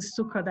making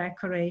stucco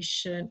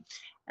decoration.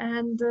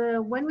 And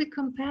when we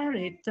compare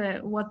it,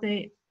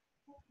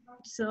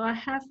 so I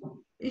have,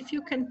 if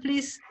you can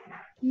please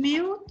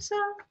mute,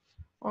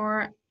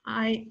 or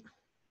I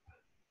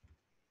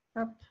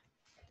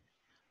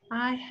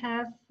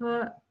have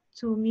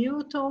to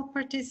mute all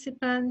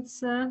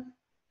participants.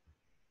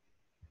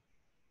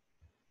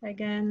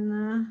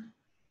 Again,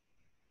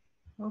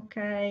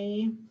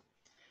 okay.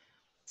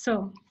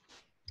 So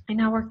in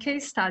our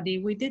case study,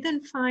 we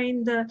didn't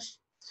find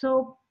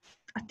so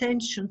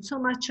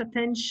much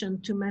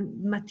attention to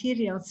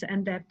materials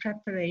and their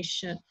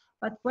preparation.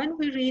 But when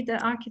we read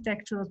the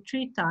architectural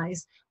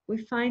treatise, we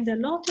find a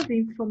lot of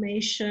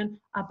information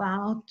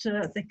about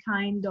the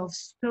kind of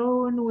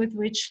stone with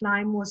which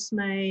lime was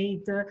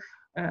made,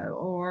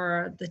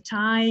 or the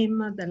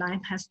time the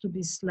lime has to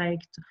be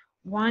slaked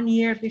 1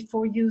 year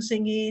before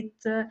using it.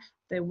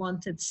 They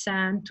wanted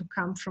sand to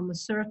come from a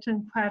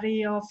certain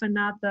quarry of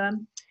another.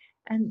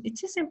 And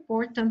it is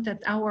important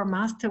that our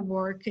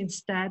masterwork,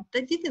 instead,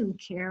 they didn't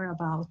care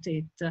about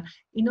it.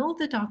 In all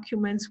the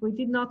documents, we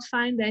did not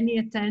find any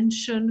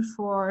attention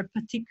for a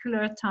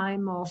particular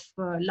time of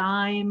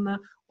lime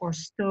or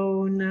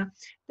stone.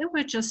 They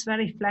were just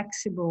very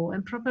flexible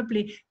and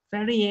probably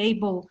very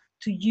able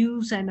to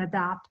use and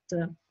adapt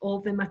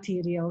all the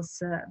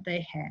materials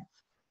they have.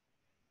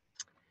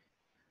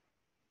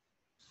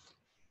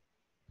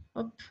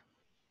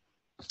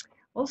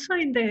 Also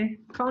in the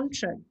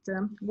contract,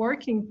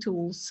 working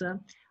tools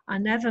are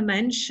never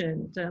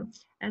mentioned,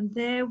 and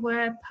they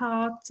were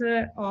part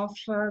of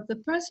the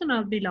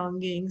personal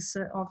belongings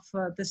of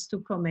the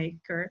stucco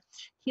maker.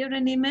 Here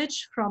an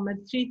image from a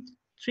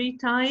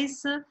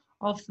treatise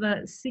of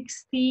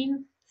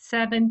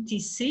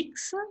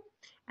 1676,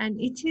 and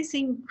it is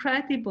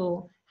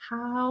incredible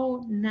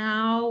how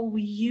now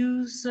we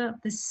use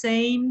the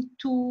same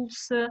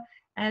tools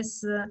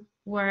as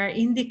were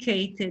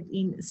indicated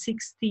in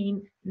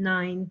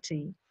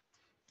 1690.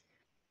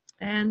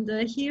 And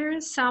here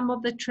are some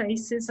of the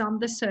traces on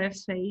the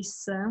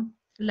surface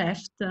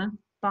left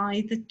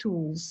by the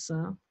tools.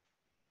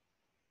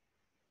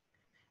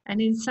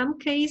 And in some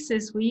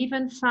cases, we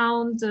even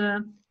found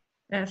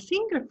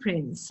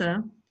fingerprints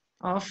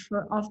of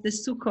the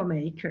stucco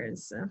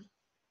makers.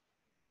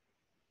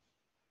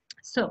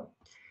 So,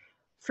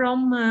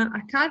 from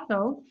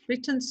archival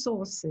written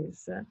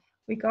sources,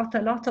 we got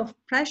a lot of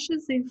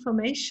precious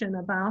information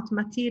about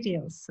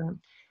materials.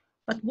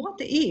 But what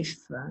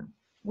if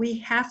we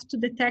have to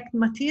detect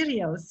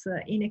materials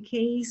in a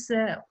case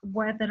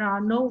where there are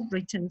no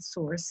written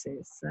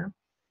sources?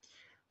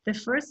 The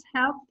first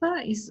help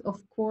is, of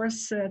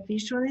course,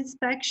 visual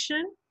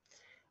inspection.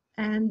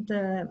 And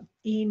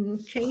in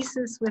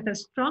cases with a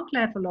strong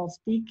level of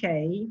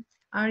decay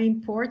are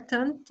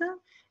important,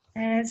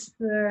 as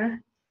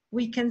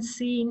we can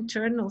see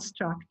internal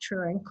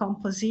structure and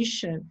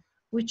composition,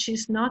 which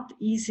is not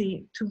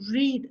easy to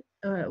read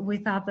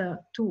with other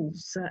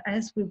tools,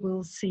 as we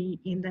will see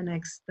in the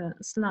next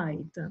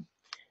slide.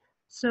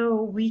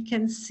 So we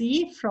can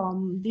see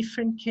from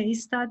different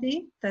case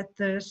study that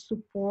the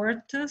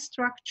support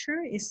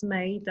structure is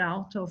made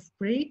out of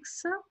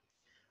bricks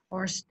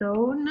or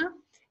stone.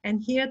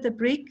 And here the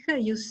brick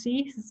you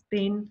see has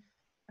been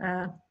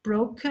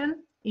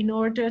broken in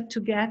order to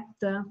get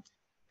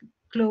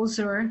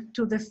closer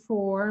to the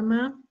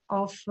form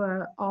of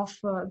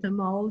the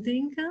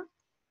molding.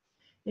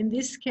 In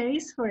this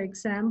case, for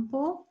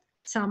example,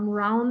 some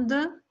round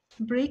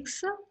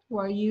bricks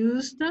were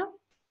used,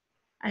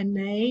 and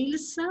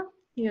nails.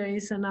 Here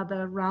is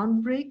another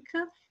round brick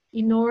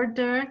in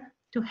order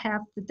to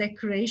have the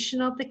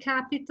decoration of the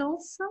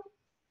capitals.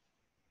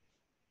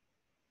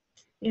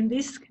 In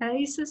this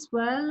case as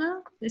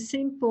well, a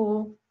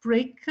simple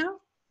brick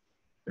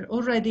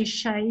already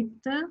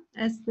shaped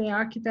as the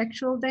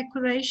architectural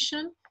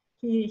decoration.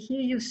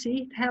 Here you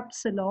see it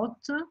helps a lot,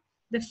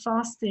 the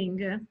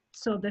fasting,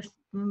 so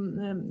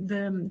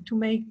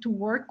to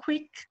work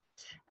quick,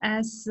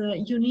 as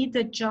you need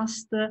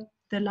just the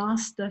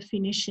last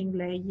finishing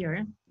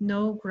layer.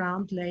 No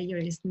ground layer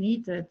is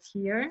needed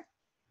here.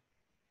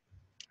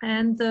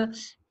 And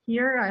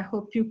here I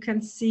hope you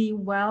can see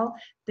well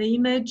the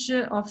image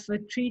of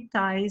tree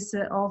ties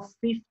of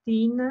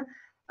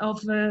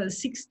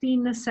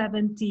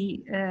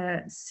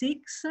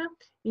 1676,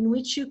 in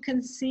which you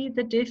can see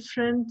the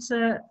different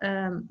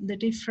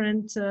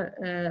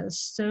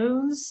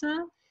stones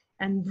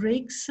and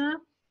bricks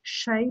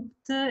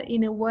shaped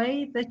in a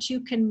way that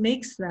you can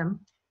mix them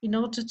in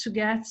order to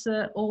get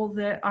all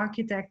the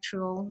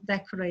architectural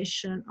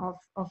decoration of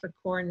a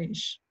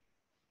cornice.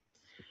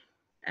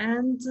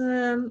 And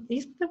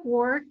if the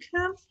work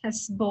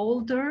has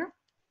boulder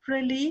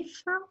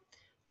relief,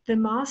 the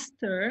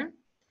master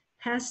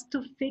has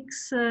to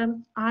fix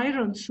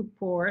iron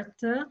support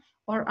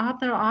or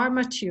other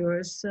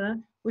armatures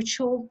which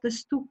hold the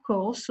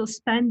stucco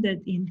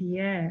suspended in the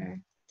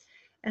air.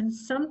 And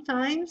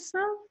sometimes,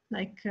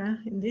 like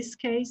in these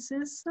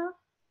cases,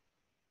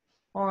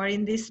 or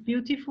in this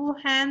beautiful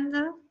hand,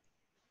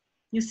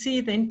 you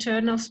see the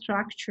internal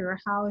structure,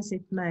 how is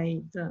it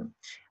made?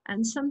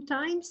 And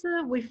sometimes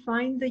we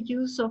find the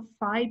use of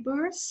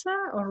fibers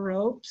or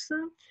ropes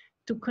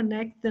to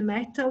connect the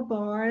metal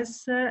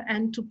bars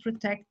and to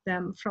protect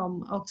them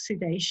from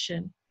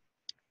oxidation,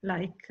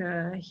 like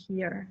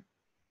here.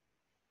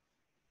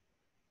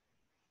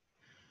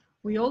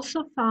 We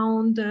also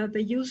found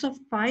the use of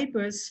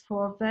fibers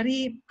for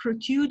very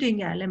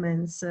protruding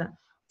elements.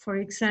 For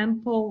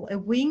example, a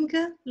wing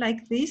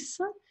like this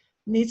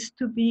needs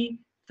to be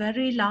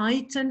very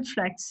light and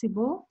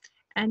flexible,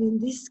 and in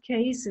these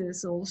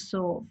cases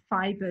also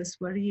fibers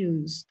were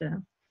used.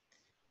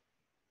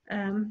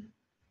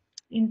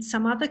 In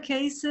some other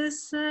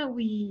cases,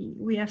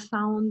 we have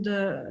found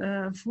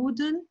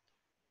wooden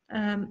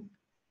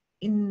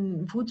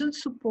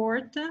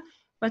support,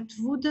 but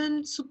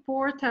wooden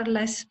support are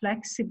less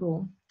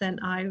flexible than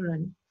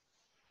iron.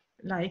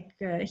 Like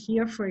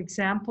here, for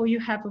example, you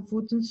have a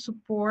wooden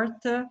support,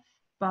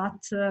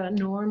 but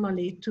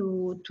normally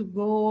to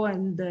go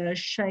and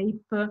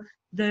shape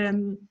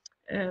the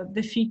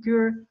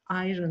figure,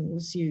 iron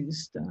was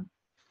used,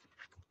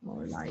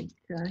 or like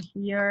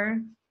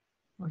here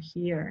or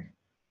here.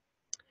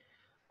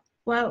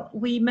 Well,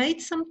 we made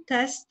some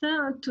tests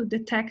to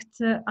detect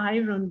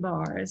iron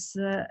bars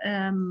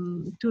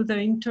to the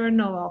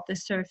internal of the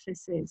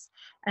surfaces.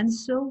 And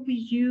so we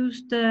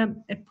used a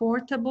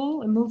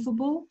portable, a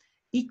movable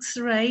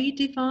X-ray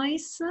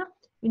device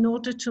in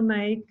order to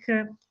make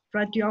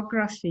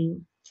radiography.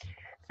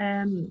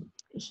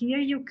 Here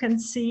you can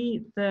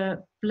see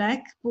the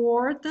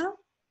blackboard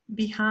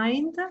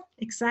behind,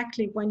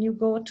 exactly when you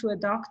go to a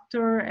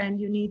doctor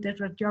and you need a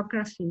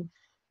radiography.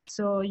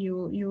 So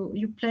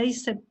you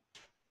place a,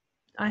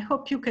 I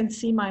hope you can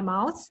see my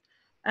mouse.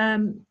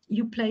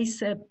 You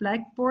place a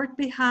blackboard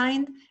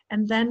behind,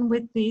 and then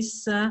with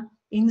this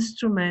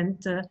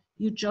instrument,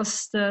 you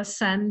just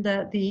send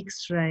the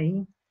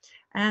X-ray.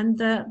 And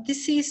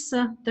this is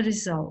the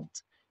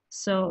result.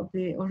 So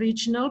the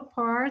original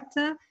part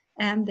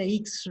and the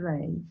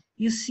X-ray.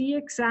 You see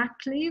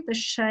exactly the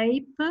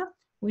shape,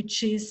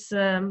 which is,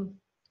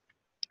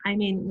 I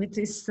mean, with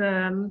this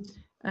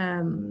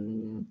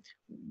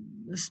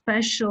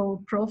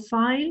special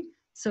profile,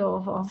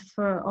 so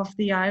of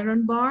the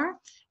iron bar.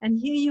 And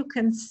here you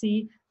can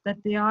see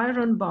that the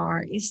iron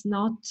bar is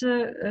not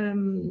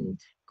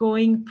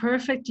going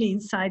perfectly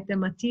inside the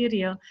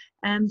material,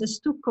 and the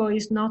stucco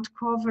is not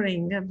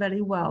covering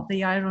very well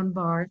the iron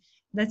bar.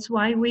 That's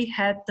why we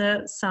had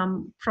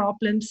some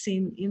problems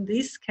in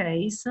this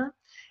case.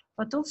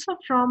 But also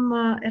from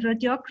a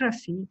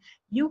radiography,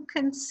 you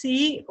can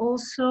see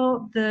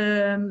also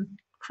the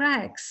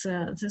cracks,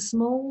 the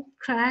small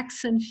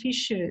cracks and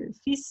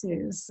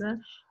fissures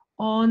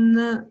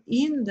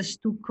in the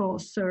stucco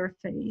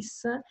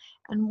surface.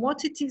 And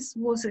what it is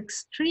was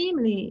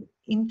extremely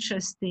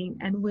interesting,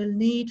 and will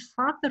need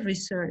further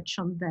research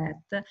on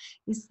that,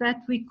 is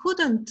that we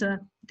couldn't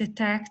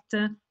detect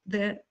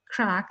the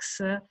cracks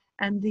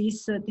and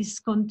this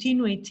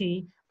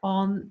discontinuity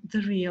on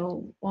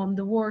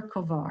the work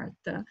of art.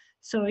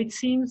 So it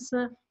seems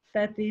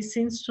that these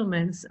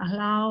instruments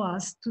allow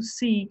us to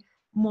see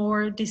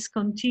more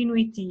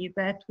discontinuity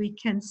that we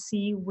can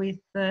see with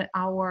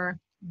our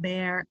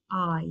bare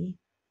eye.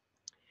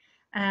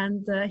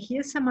 And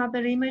here's some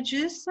other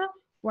images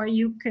where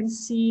you can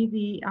see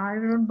the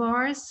iron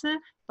bars,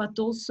 but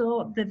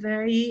also the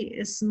very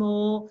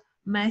small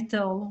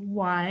metal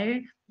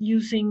wire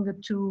using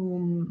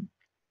to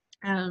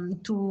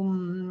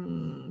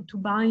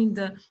bind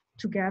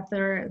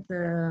together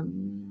the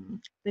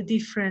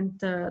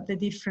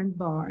different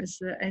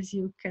bars, as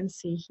you can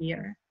see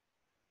here.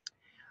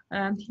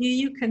 Here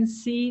you can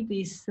see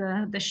this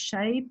the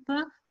shape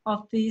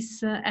of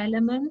this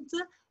element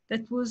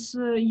that was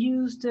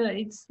used.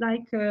 It's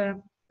like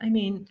I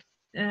mean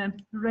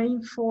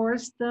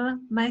reinforced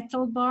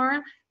metal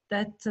bar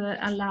that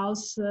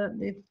allows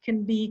it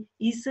can be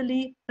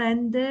easily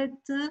bended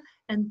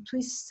and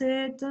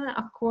twisted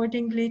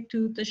accordingly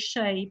to the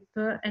shape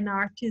an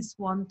artist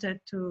wanted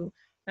to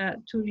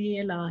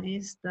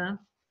realize.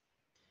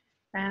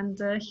 And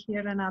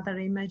here another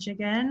image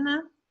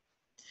again.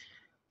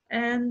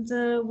 And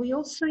we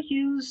also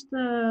used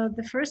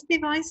the first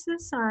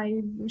devices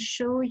I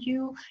show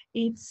you.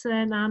 It's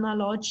an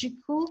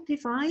analogical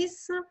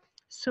device.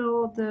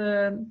 So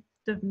the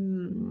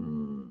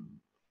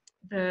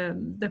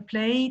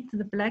plate,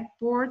 the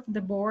blackboard,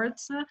 the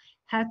boards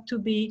had to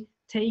be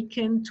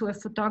taken to a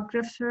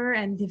photographer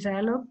and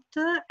developed,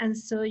 and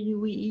so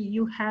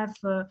you have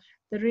the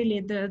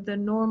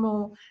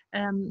normal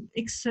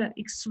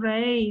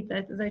X-ray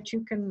that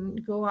you can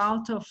go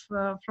out of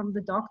from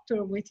the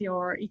doctor with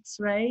your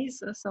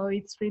X-rays. So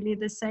it's really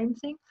the same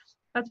thing.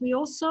 But we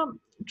also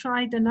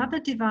tried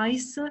another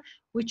device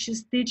which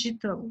is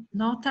digital,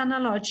 not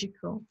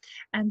analogical,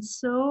 and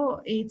so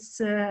it's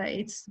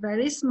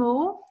very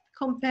small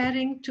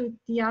comparing to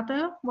the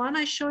other one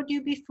I showed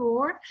you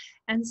before.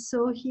 And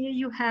so here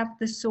you have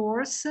the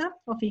source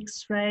of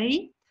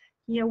X-ray.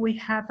 Here we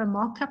have a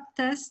mock-up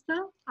test.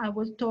 I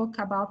will talk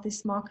about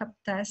this mock-up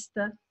test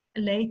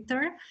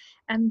later.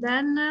 And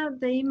then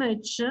the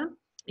image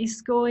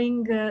is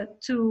going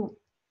to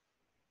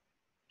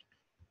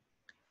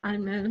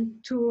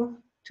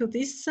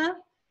this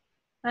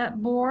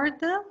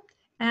board,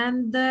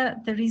 and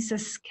there is a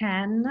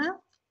scan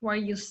where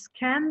you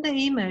scan the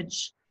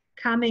image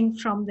coming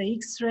from the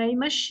X-ray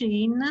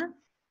machine,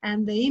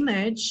 and the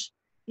image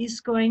is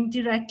going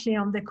directly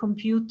on the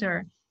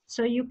computer.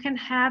 So you can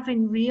have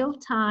in real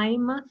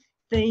time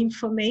the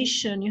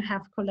information you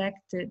have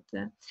collected.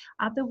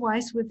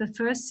 Otherwise, with the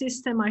first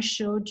system I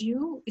showed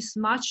you, is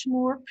much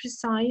more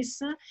precise.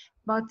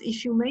 But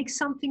if you make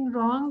something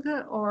wrong,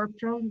 or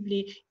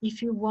probably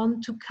if you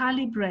want to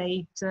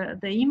calibrate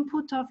the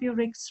input of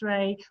your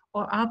X-ray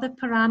or other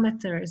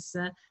parameters,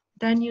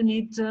 then you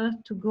need to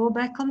go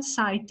back on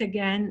site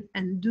again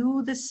and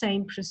do the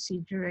same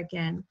procedure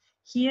again.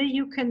 Here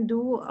you can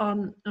do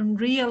on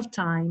real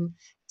time.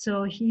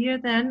 So here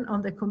then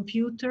on the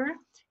computer,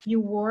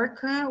 you work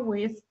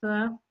with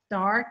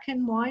dark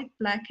and white,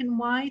 black and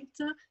white,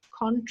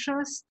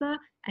 contrast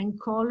and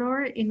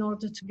color in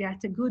order to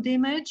get a good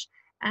image.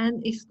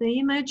 And if the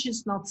image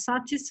is not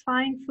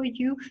satisfying for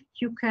you,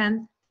 you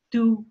can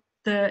do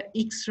the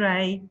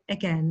X-ray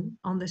again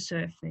on the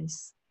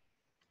surface.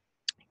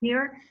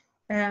 Here,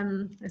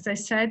 as I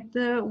said,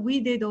 we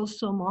did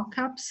also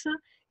mock-ups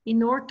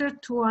in order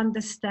to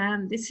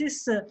understand. This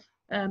is a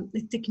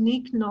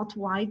technique not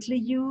widely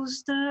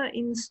used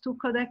in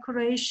stucco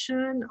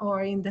decoration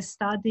or in the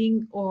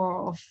studying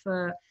of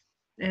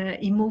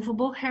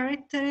immovable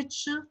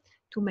heritage.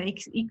 To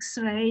make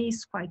X-ray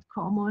is quite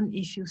common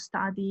if you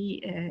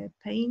study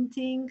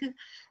painting,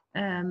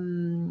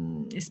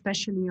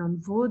 especially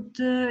on wood,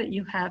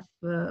 you have,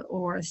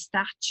 or a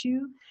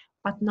statue,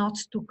 but not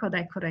stucco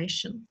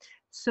decoration.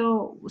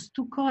 So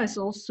stucco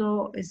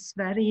is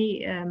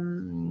very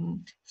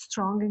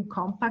strong and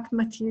compact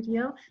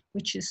material,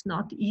 which is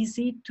not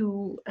easy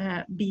to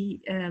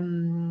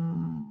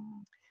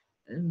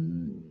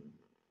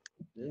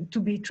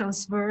be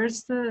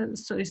transversed,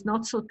 so it's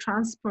not so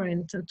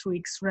transparent to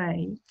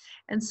X-ray.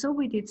 And so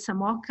we did some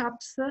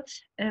mock-ups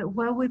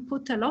where we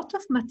put a lot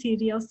of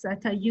materials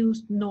that are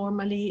used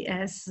normally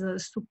as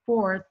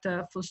support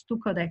for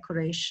stucco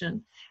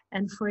decoration.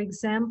 And for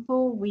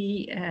example,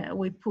 we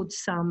put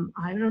some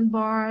iron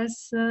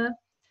bars,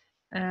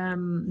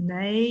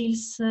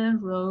 nails,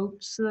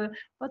 ropes,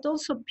 but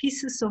also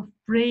pieces of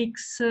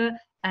bricks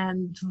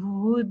and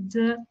wood,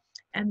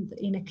 and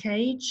in a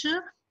cage.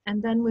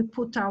 And then we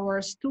put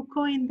our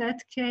stucco in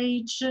that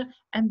cage,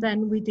 and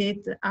then we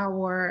did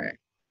our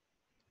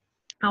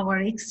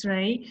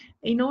X-ray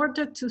in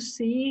order to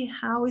see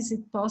how is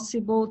it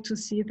possible to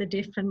see the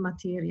different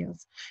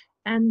materials.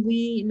 And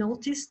we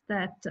noticed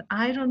that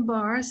iron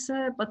bars,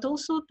 but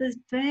also the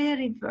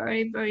very,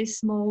 very, very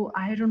small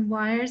iron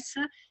wires,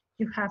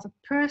 you have a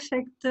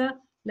perfect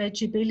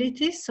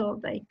legibility, so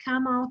they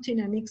come out in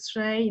an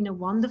X-ray in a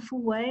wonderful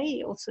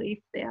way, also if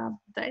they are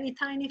very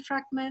tiny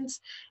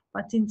fragments.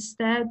 But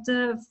instead,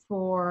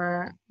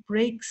 for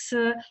bricks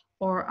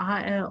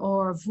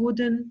or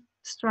wooden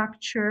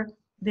structure,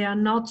 they are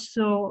not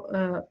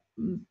so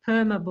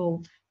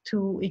permeable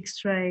to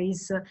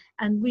X-rays,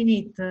 and we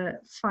need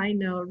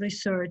final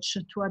research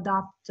to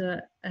adapt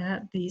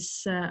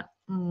these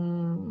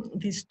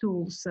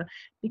tools,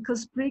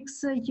 because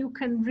bricks you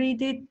can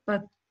read it,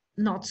 but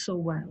not so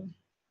well.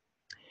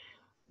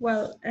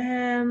 Well,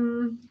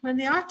 when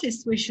the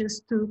artist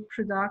wishes to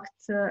product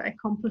a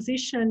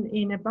composition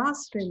in a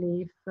bas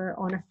relief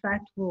on a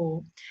flat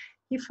wall,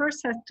 he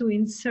first has to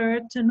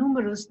insert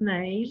numerous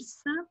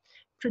nails,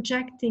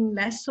 projecting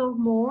less or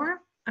more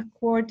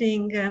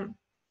according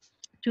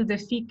to the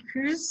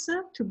figures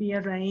to be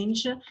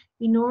arranged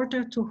in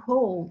order to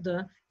hold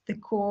the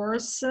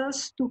coarse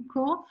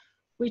stucco,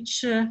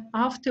 which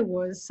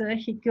afterwards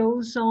he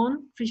goes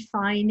on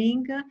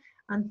refining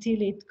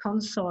until it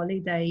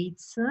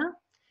consolidates.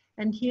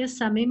 And here's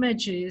some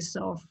images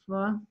of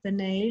the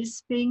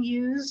nails being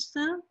used.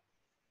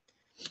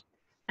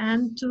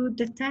 And to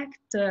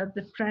detect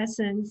the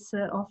presence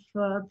of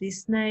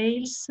these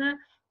nails,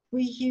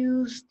 we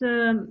used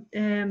a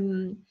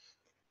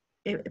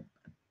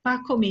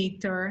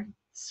tachometer.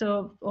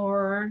 So,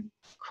 or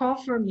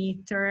cover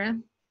meter,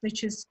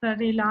 which is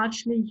very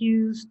largely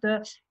used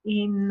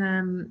in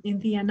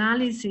the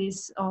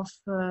analysis of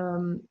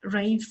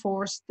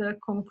reinforced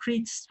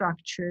concrete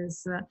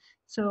structures.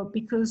 So,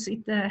 because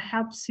it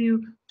helps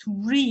you to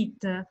read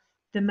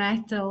the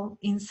metal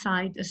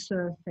inside a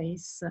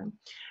surface.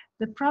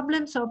 The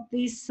problems of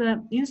this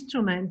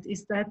instrument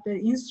is that the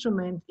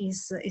instrument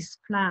is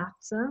flat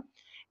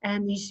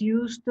and is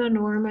used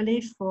normally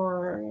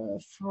for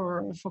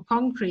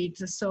concrete,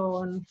 so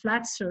on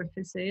flat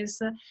surfaces,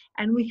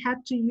 and we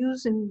had to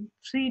use in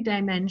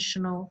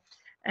three-dimensional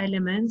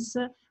elements,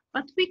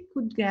 but we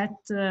could get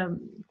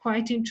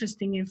quite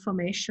interesting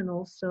information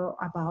also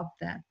about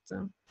that.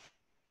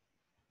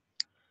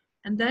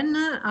 And then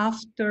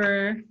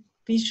after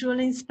visual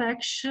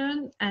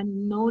inspection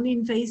and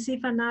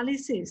non-invasive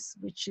analysis,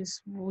 which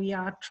is we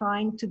are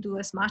trying to do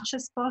as much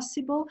as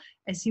possible,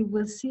 as you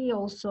will see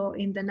also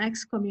in the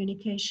next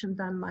communication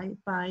done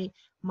by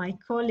my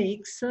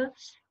colleagues,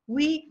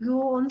 we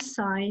go on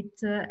site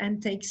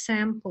and take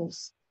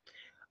samples.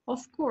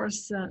 Of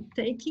course,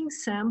 taking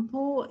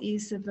sample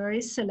is a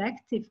very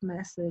selective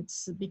method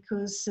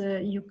because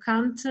you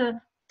can't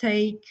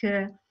take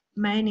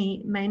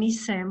many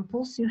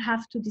samples. You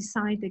have to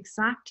decide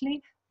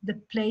exactly the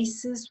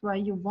places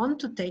where you want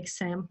to take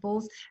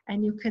samples,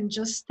 and you can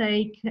just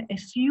take a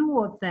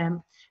few of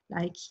them.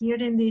 Like here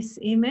in this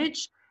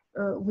image,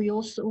 we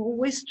also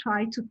always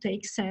try to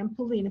take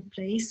sample in a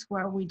place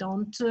where we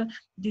don't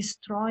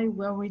destroy,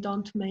 where we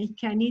don't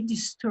make any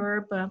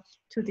disturb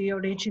to the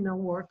original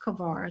work of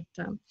art.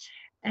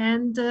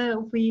 And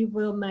we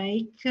will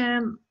make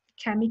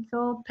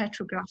chemical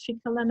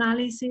petrographical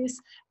analysis,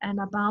 and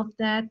about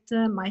that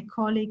my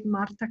colleague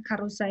Marta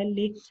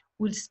Caroselli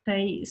will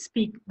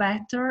speak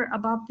better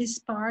about this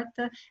part,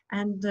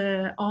 and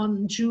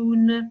on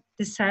June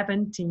the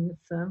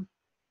 17th.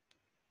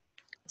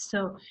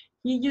 So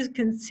here you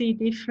can see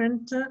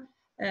different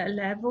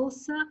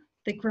levels.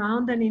 The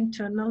ground and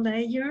internal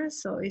layer,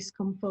 so is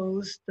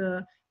composed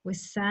with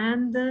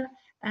sand,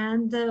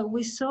 and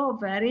we saw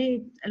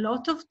a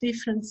lot of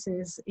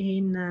differences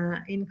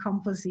in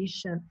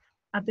composition.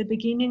 At the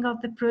beginning of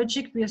the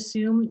project, we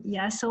assumed,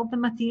 yes, all the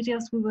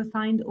materials, we will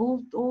find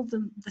all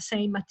the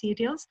same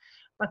materials,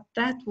 but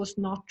that was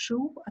not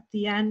true. At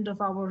the end of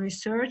our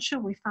research,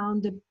 we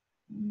found an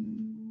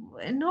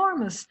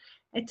enormous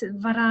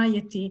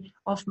variety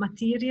of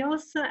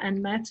materials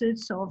and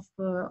methods of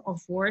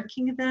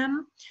working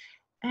them.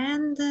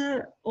 And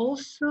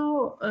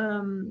also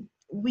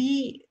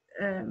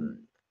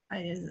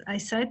I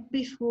said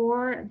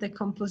before, the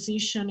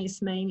composition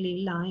is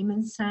mainly lime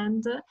and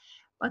sand,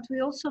 but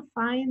we also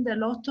find a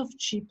lot of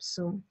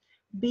gypsum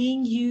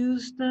being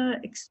used,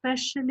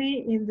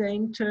 especially in the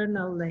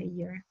internal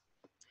layer.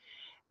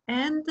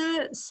 And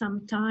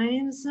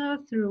sometimes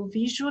through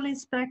visual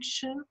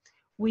inspection,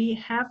 we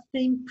have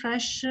the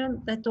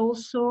impression that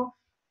also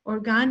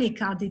organic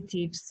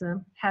additives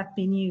have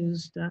been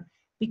used,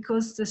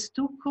 because the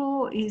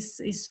stucco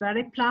is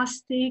very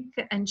plastic,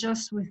 and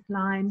just with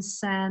lime,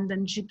 sand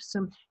and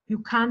gypsum, you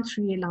can't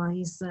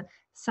realize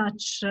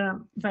such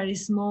very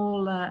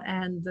small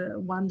and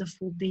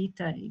wonderful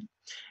detail.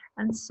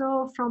 And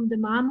so from the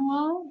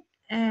manual,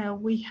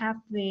 we have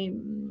the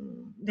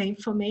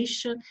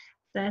information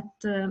that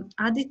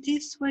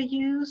additives were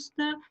used,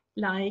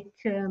 like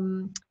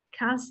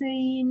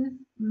casein,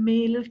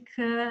 milk,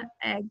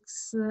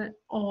 eggs,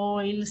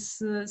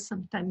 oils,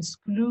 sometimes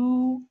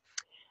glue.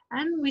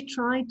 And we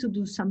try to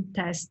do some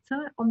tests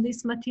on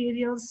these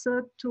materials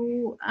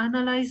to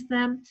analyze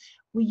them.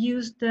 We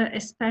used a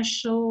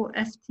special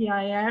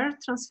FTIR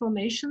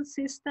transformation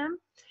system,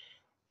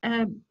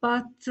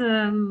 but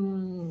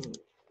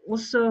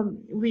also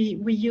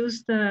we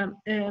used a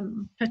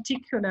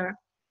particular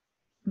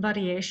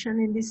variation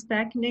in this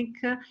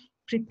technique,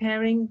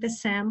 preparing the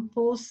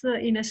samples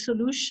in a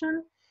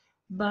solution,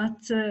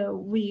 but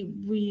we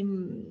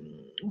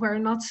were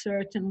not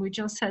certain. We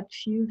just had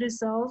few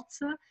results,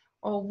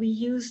 or we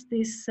used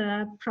this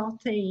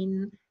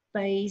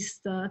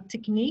protein-based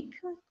technique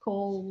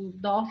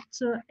called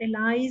dot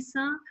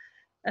ELISA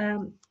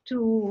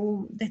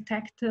to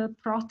detect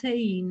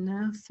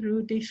protein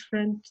through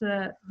different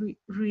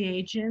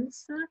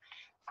reagents,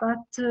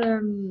 but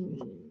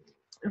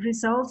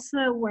results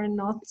were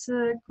not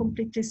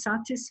completely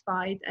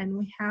satisfied, and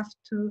we have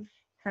to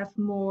have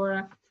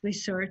more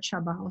research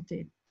about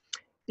it,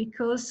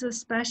 because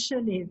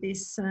especially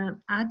these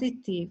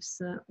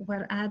additives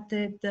were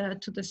added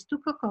to the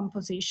stucco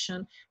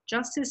composition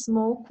just in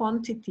small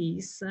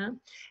quantities,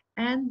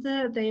 and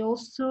they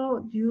also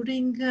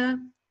during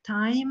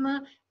time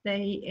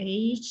they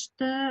aged,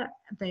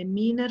 they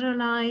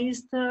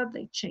mineralized,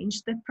 they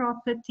changed the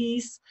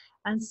properties,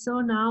 and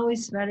so now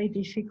it's very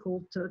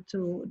difficult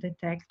to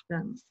detect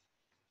them.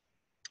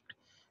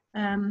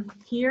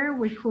 Here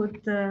we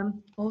could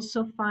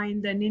also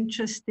find an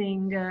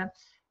interesting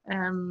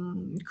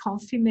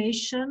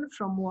confirmation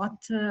from what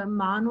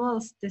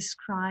manuals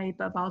describe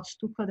about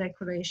stucco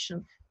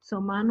decoration. So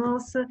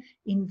manuals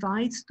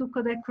invite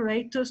stucco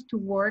decorators to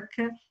work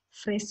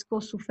fresco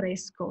su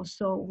fresco,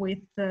 so with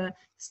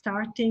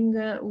starting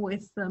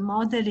with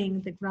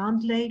modeling the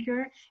ground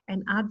layer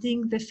and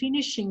adding the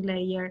finishing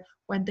layer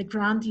when the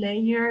ground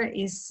layer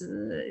is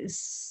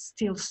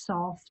still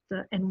soft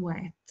and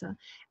wet.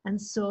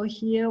 And so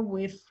here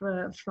with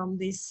from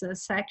this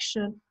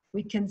section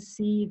we can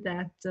see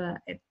that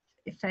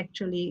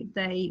effectively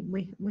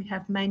we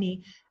have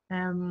many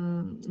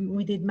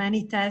we did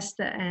many tests,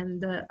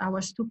 and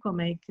our stucco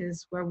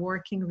makers were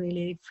working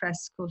really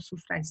fresco su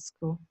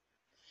fresco.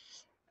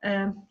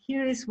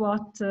 Here is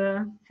what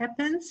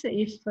happens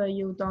if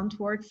you don't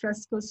work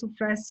fresco su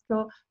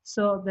fresco.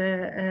 So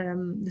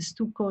the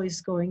stucco is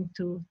going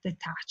to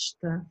detach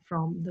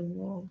from the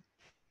wall.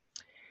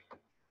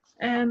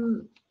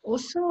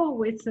 Also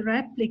with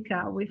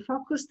replica, we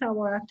focused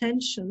our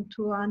attention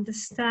to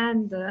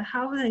understand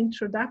how the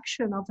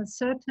introduction of a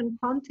certain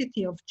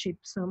quantity of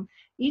gypsum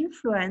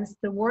influenced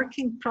the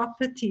working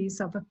properties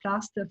of a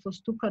plaster for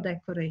stucco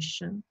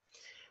decoration.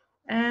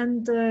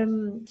 And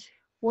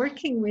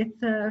working with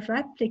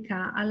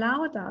replica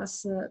allowed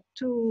us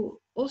to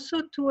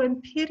also to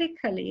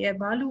empirically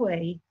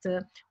evaluate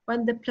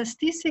when the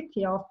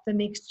plasticity of the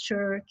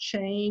mixture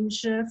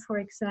change, for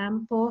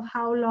example,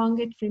 how long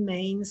it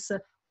remains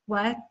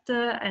wet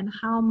and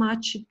how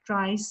much it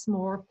dries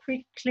more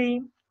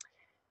quickly.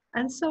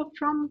 And so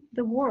from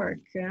the work,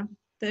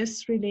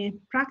 there's really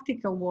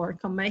practical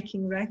work on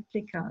making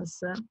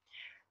replicas.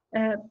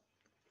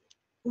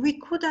 We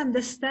could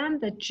understand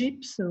that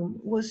gypsum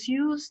was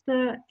used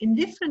in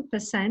different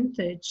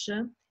percentage,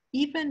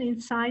 even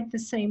inside the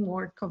same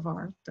work of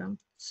art.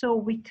 So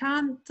we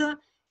can't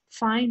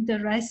find the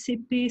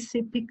recipe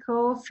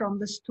typical from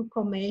the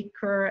stucco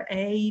maker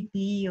A,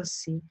 B, or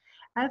C.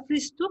 Every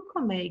stucco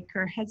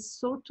maker has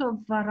sort of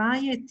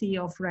variety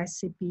of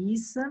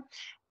recipes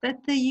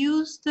that they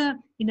used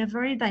in a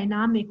very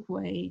dynamic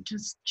way,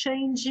 just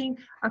changing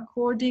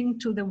according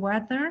to the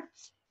weather.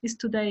 Is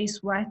today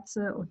wet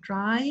or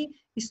dry?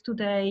 Is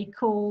today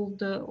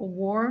cold or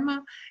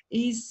warm?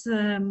 Is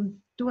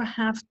do I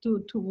have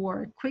to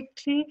work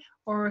quickly,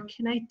 or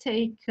can I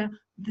take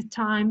the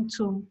time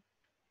to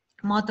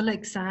model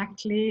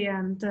exactly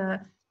and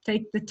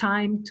take the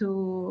time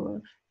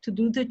to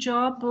do the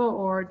job,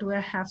 or do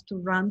I have to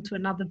run to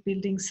another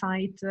building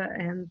site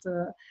and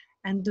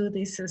do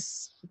this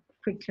as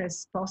quickly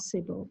as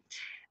possible?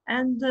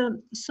 And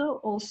so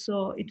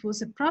also it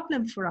was a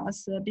problem for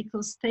us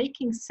because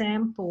taking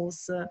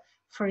samples,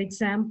 for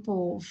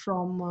example,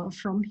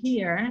 from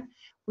here,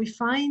 we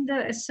find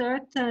a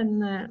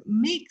certain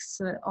mix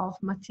of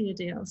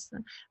materials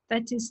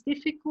that is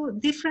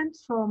different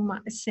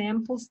from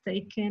samples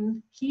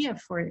taken here,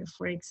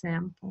 for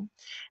example.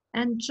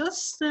 And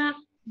just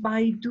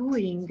by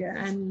doing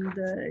and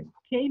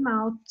came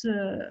out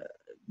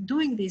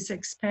doing these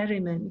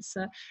experiments,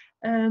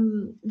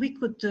 we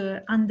could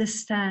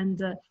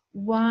understand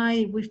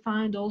why we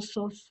find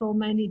also so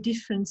many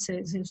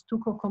differences in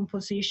stucco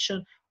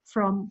composition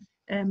from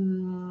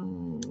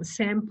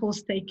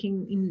samples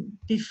taken in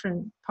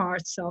different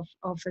parts of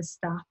a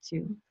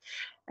statue.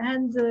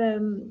 And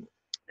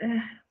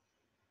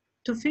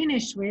to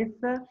finish with,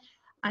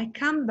 I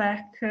come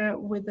back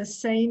with the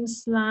same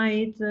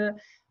slide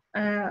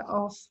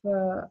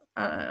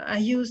I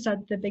used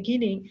at the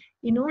beginning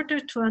in order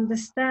to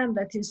understand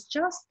that it's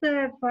just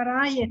the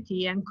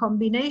variety and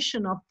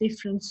combination of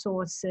different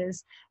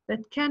sources that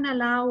can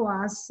allow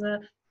us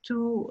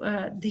to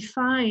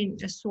define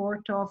a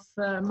sort of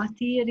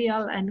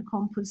material and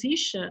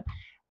composition.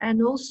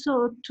 And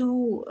also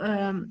to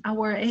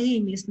our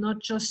aim is not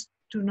just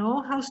to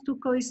know how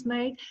stucco is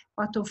made,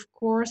 but of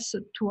course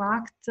to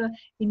act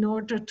in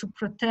order to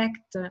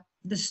protect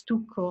the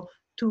stucco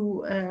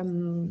to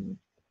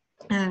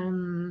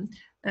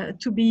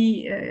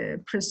be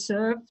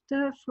preserved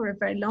for a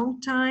very long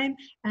time,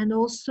 and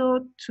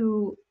also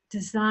to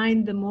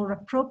design the more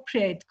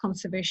appropriate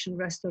conservation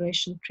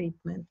restoration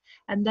treatment.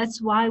 And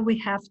that's why we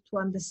have to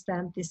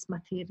understand this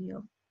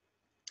material.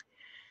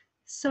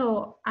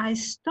 So I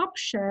stop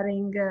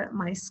sharing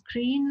my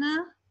screen,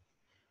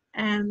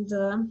 and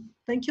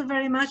thank you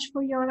very much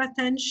for your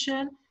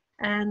attention.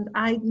 And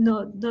I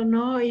don't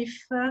know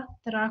if there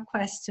are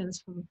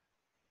questions for me.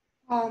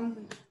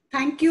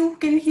 Thank you.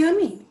 Can you hear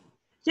me?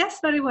 Yes,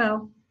 very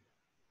well.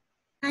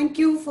 Thank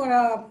you for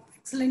an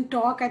excellent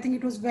talk. I think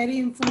it was very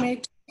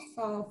informative.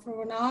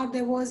 For an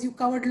hour, you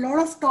covered a lot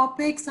of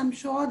topics. I'm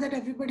sure that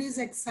everybody is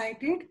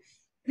excited.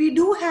 We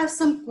do have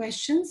some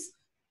questions.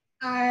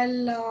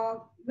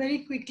 I'll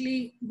very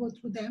quickly go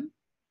through them.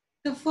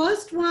 The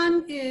first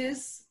one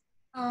is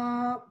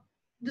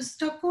the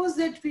stuccos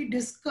that we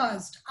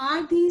discussed.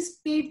 Are these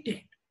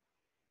painted?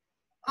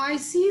 I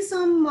see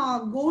some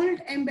gold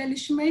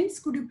embellishments.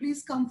 Could you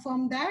please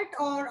confirm that?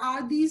 Or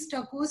are these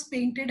stuccos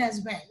painted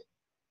as well?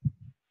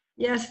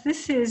 Yes,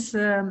 this is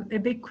a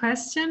big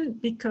question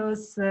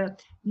because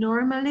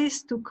normally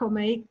stucco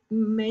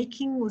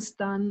making was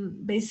done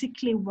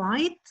basically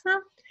white,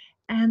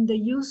 and the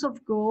use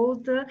of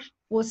gold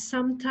was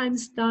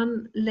sometimes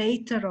done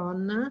later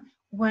on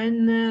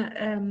when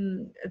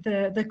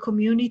the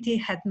community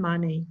had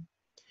money.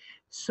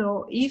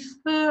 So if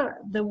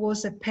there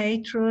was a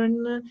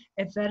patron,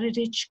 a very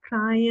rich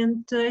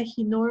client,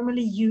 he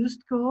normally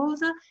used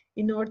gold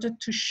in order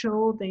to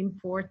show the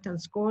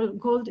importance.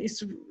 Gold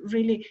is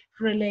really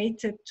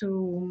related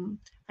to,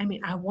 I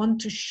mean, I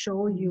want to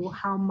show you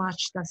how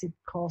much does it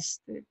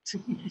cost it.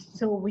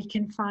 So we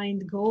can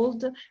find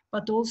gold,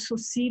 but also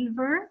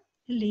silver,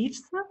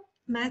 leaves,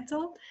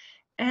 metal.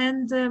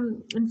 And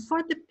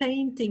for the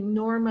painting,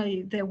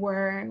 normally they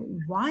were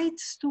white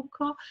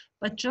stucco,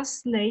 but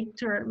just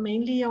later,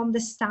 mainly on the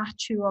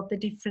statue of the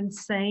different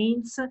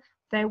saints,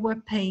 they were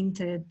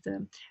painted.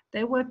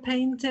 They were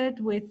painted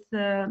with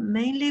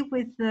mainly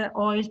with the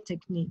oil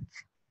technique.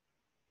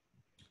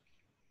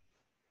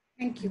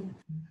 Thank you.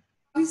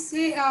 We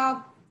say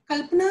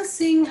Kalpana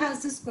Singh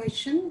has this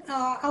question.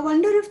 I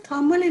wonder if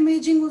thermal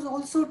imaging was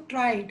also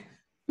tried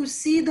to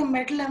see the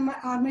metal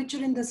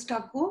armature in the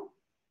stucco,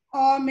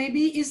 or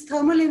maybe is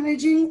thermal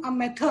imaging a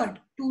method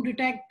to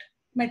detect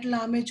metal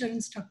armature in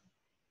stucco?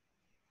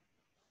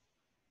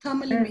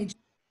 Thermal imaging.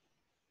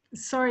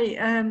 Sorry,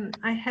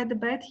 I had a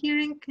bad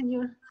hearing. Can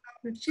you?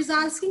 She's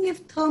asking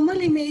if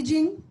thermal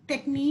imaging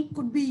technique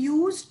could be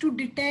used to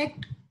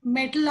detect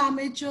metal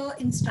armature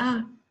in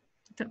stucco.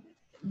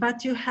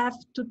 But you have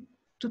to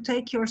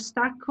take your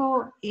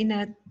stucco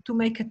to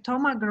make a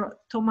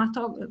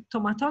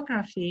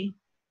tomatography.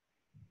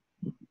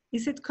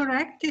 Is it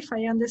correct, if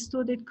I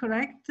understood it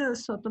correct?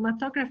 So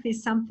tomatography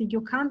is something you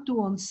can't do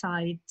on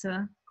site.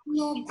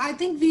 No, I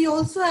think we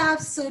also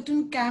have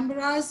certain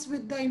cameras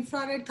with the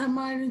infrared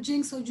thermal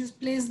imaging, so just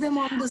place them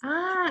on the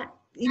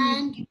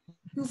and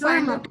you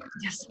find the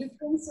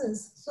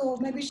differences. So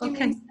maybe she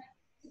means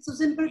it's a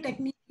simple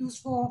technique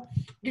used for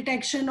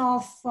detection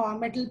of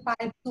metal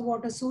pipes or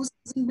water sources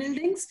in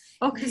buildings.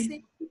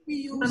 Okay.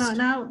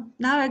 No,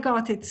 now I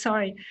got it.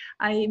 Sorry,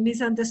 I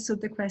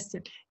misunderstood the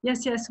question.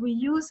 Yes, we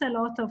use a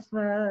lot of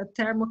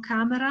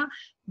thermocamera,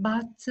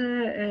 but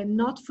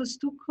not for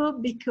stucco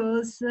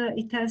because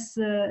it has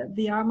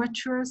the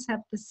armatures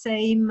have the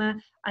same,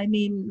 I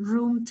mean,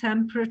 room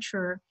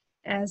temperature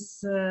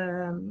as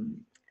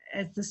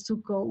the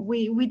stucco.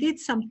 We did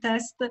some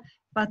tests,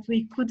 but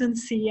we couldn't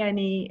see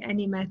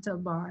any metal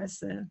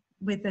bars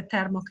with the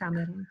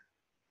thermocamera.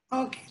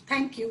 Okay,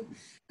 thank you.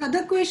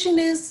 Another question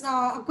is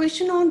a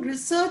question on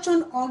research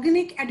on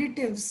organic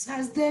additives.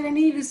 Has there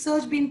any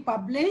research been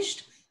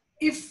published?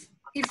 If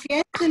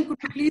yes, then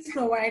could you please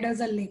provide us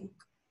a link?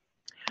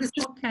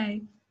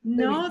 Okay.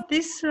 No,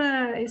 this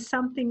is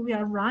something we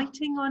are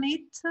writing on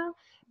it,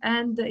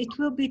 and it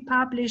will be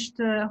published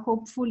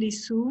hopefully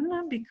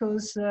soon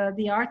because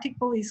the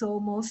article is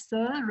almost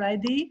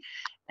ready,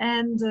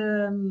 and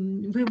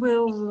we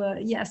will,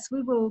 yes,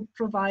 we will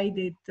provide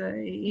it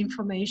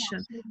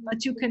information.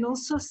 But you can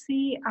also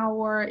see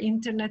our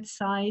internet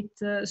site,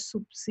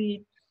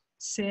 SUPSI.ch,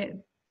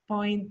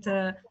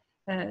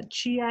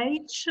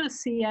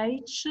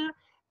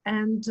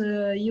 and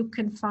you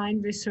can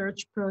find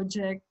research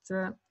projects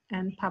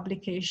and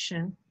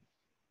publication.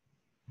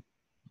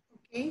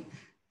 Okay.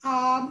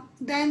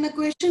 Then a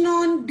question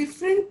on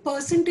different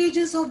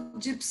percentages of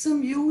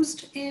gypsum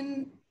used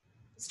in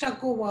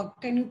stucco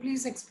work. Can you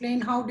please explain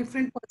how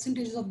different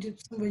percentages of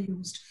gypsum were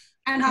used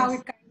and how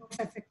it kind of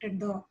affected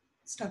the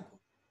stucco?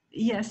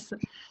 Yes.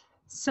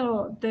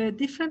 So the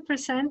different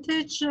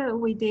percentage,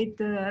 we did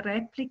the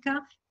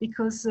replica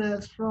because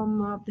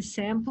from the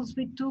samples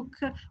we took,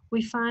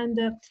 we find,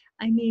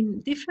 I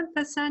mean, different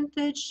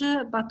percentage,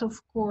 but of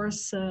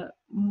course, a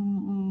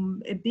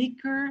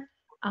bigger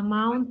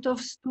amount of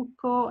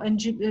stucco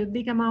and a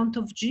big amount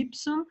of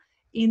gypsum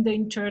in the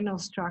internal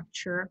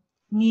structure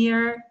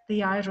near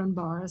the iron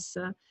bars.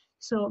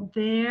 So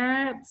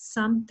there,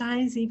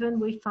 sometimes even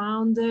we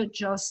found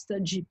just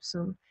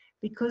gypsum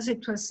because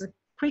it was a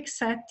quick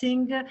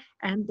setting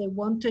and they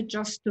wanted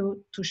just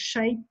to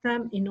shape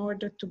them in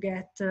order to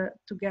get the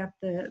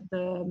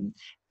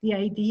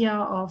idea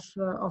of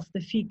the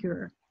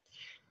figure.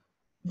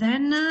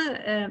 Then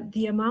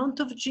the amount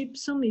of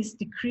gypsum is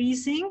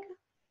decreasing.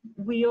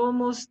 We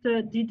almost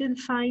didn't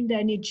find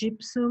any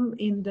gypsum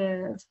in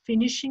the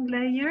finishing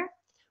layer.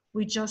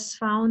 We just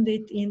found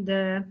it in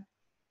the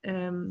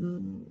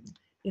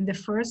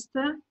first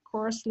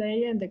coarse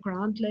layer and the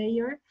ground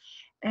layer.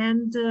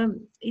 And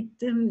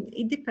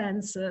it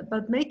depends,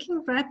 but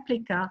making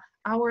replica,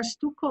 our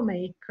stucco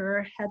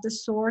maker had a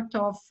sort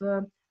of,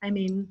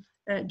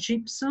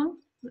 gypsum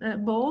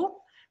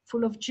bowl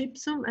full of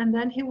gypsum, and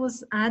then he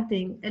was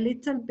adding a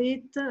little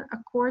bit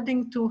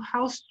according to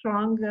how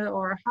strong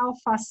or how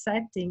fast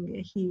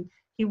setting he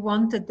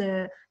wanted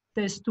the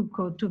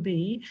stucco to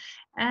be.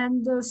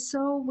 And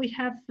so we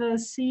have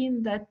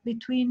seen that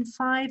between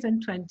 5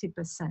 and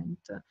 20%.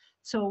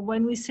 So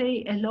when we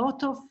say a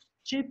lot of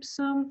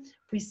gypsum,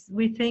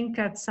 we think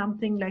at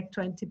something like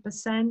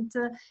 20%.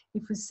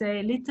 If we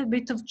say a little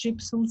bit of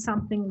gypsum,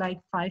 something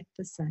like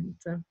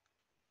 5%.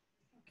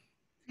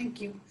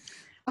 Thank you.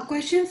 A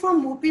question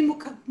from Mopi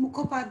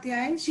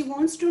Mukhopadhyay. She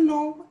wants to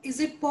know, is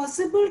it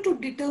possible to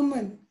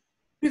determine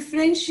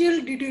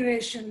preferential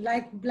deterioration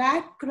like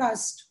black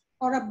crust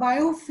or a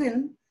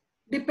biofilm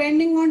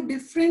depending on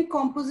different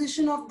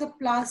composition of the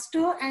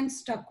plaster and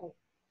stucco?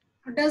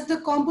 Does the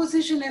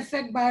composition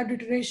affect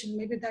biodeterioration?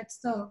 Maybe that's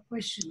the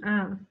question.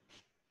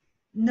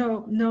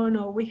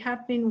 No. We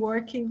have been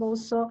working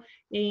also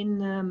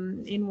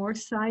in work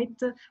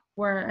site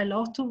where a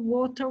lot of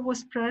water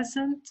was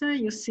present.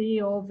 You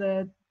see all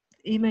the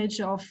image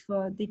of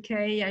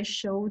decay I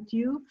showed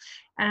you,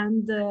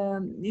 and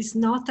is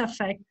not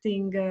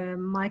affecting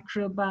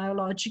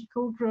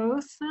microbiological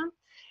growth.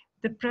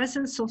 The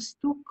presence of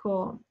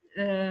stucco,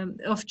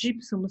 of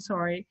gypsum,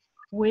 sorry,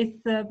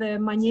 with the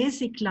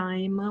magnesic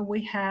lime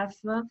we have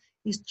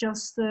is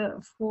just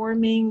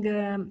forming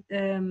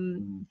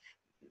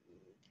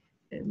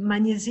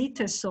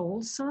magnesite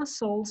salts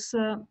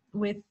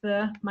with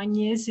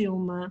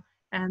magnesium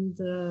and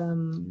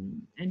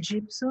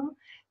gypsum.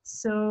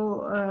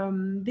 So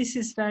this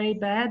is very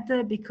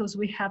bad because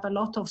we have a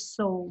lot of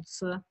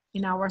salts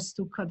in our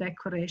stucco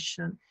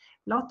decoration.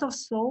 Lot of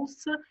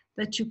salts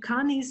that you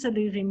can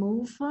easily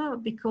remove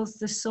because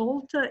the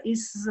salt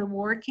is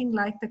working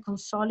like the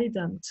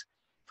consolidant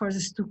for the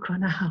stucco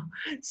now.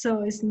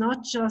 So it's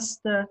not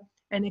just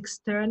an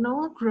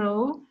external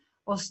grow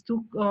of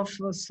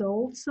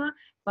salts,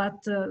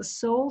 but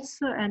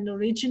salts and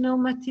original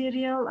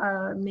material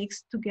are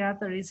mixed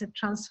together. Is a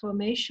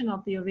transformation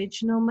of the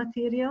original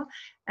material,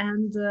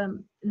 and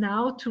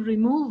now to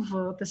remove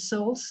the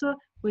salts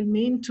will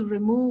mean to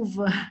remove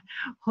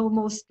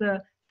almost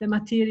the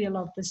material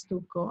of the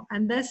stucco,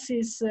 and this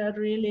is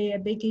really a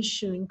big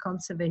issue in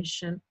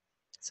conservation.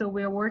 So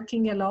we are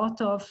working a lot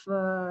of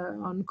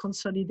on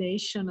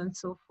consolidation and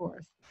so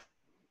forth.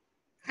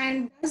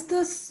 And does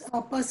this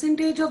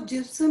percentage of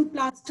gypsum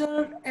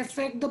plaster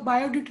affect the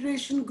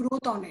biodeterioration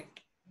growth on it?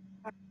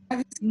 Have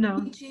you seen No.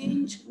 any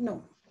change?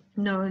 No.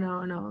 No,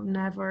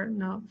 never,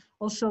 no.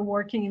 Also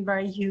working in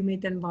very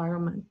humid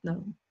environment,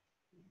 no.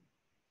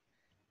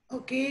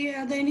 Okay,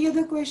 are there any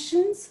other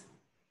questions?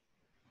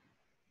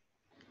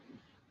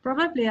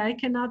 Probably I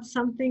can add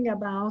something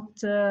about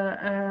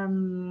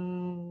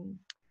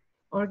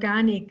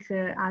organic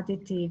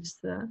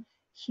additives.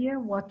 Here,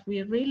 what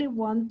we really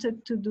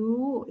wanted to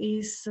do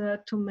is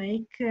to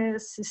make a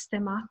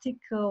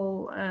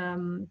systematical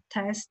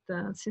test,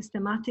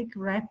 systematic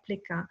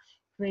replica.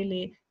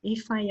 Really,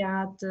 if I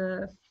add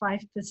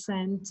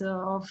 5%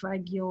 of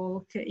egg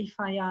yolk, if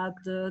I add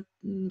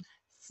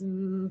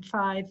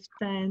 5,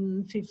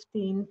 10,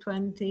 15,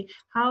 20,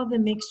 how the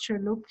mixture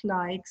looks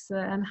like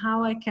and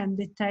how I can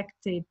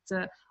detect it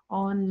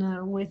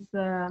on with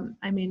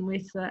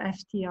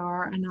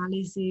FTR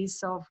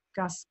analysis of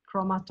gas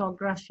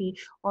chromatography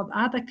or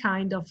other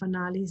kind of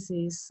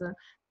analysis,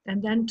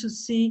 and then to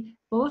see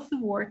both the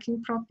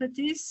working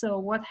properties. So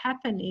what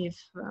happens if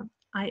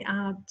I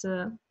add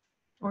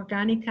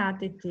organic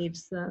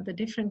additives, the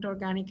different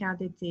organic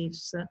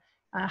additives,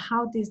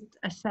 how this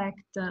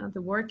affect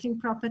the working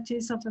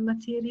properties of the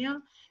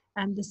material.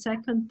 And the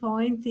second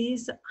point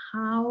is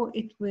how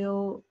it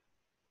will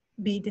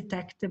be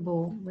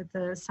detectable with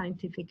the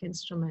scientific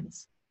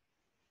instruments.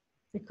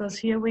 Because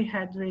here we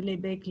had really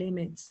big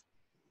limits.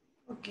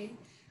 Okay.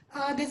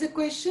 There's a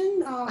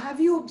question.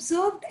 Have you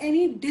observed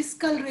any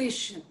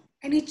discoloration,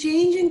 any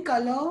change in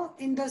color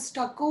in the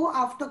stucco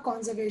after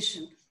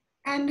conservation?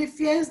 And if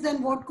yes,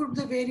 then what could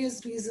be the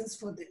various reasons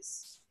for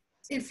this?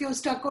 If your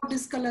stucco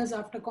discolors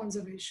after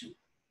conservation?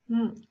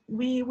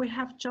 We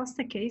have just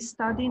a case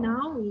study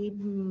now. We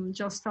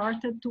just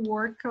started to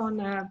work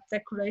on a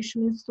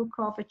decoration in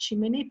stucco of a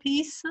chimney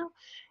piece.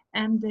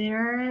 And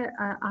there,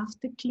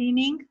 after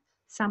cleaning,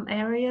 some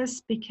areas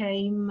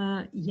became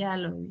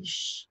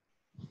yellowish.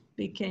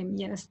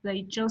 Yes,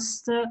 they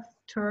just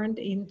turned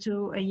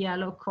into a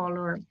yellow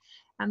color.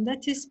 And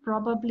that is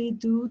probably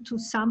due to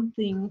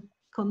something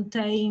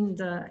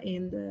contained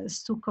in the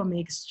stucco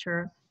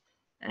mixture.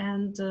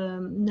 And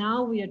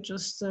now we are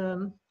just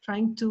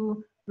trying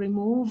to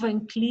remove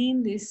and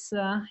clean this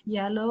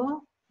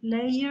yellow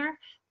layer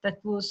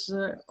that was,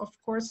 of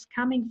course,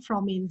 coming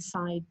from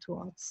inside to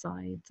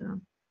outside.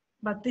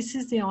 But this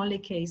is the only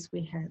case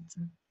we had.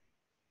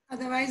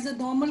 Otherwise, the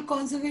normal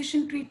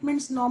conservation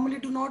treatments normally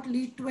do not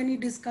lead to any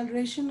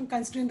discoloration,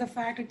 considering the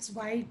fact it's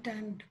white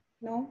and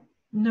no?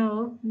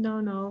 No.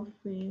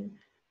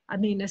 I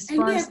mean, as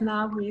far as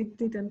now, we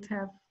didn't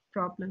have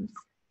problems.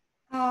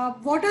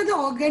 What are the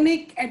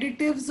organic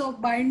additives or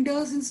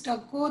binders in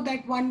stucco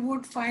that one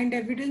would find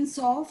evidence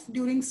of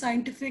during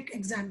scientific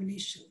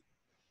examination?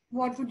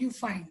 What would you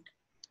find?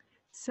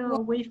 So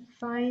we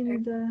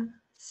find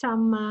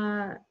some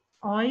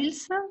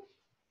oils,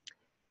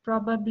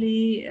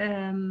 probably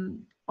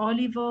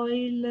olive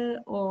oil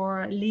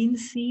or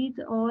linseed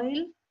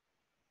oil.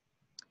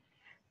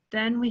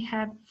 Then we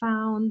have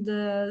found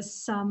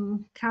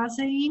some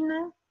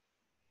casein.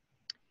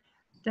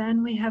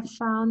 Then we have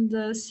found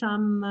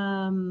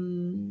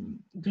some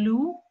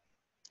glue,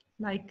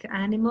 like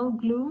animal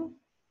glue,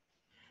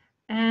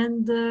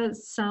 and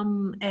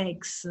some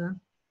eggs.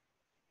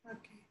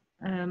 Okay.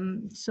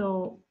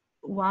 So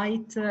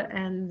white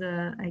and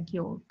egg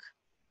yolk.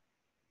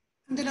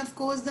 And then, of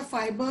course, the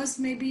fibers,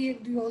 maybe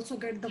you also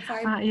get the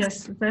fibers.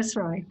 Yes, that's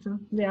right.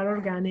 They are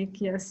organic,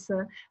 yes.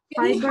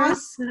 Any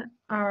husk? Fibers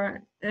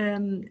are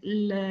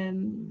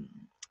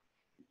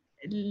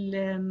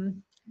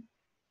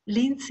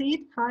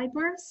linseed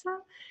fibers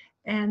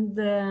and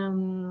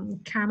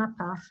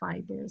canapa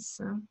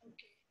fibers.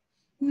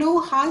 No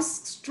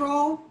husk,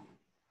 straw,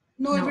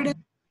 no No,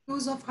 evidence of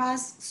use of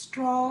husk,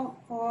 straw,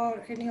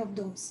 or any of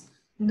those.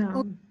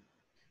 no.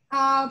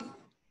 Uh,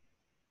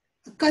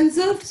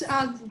 Conserved,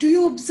 do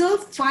you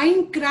observe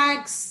fine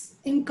cracks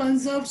in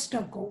conserved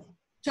stucco?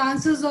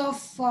 Chances of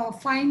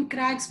fine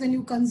cracks when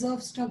you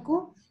conserve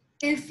stucco?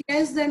 If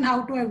yes, then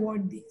how to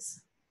avoid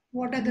these?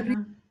 What are the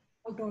reasons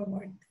how to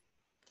avoid?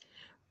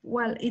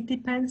 Well, it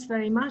depends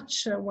very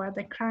much where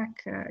the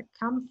crack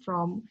come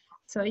from.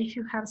 So if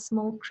you have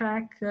small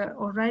crack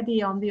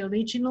already on the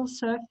original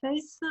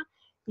surface,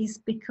 is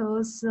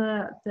because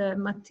the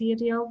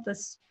material, the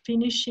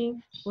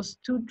finishing was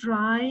too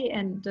dry,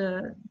 and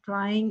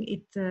drying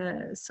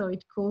it, so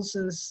it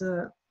causes,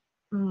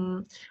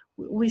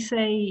 we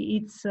say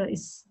it's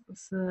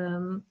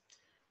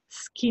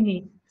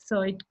skinny,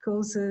 so it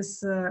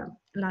causes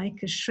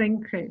like a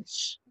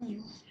shrinkage.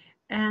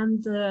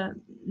 And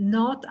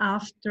not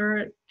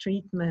after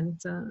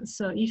treatment.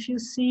 So if you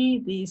see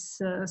these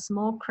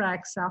small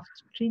cracks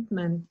after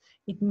treatment,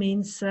 it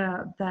means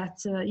that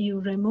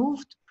you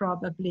removed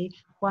probably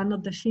one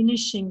of the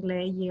finishing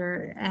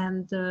layer,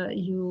 and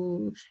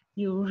you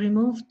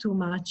removed too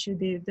much. You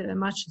did a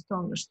much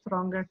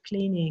stronger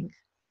cleaning.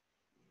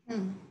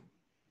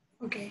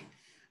 Okay.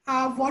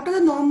 What are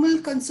the normal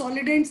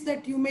consolidants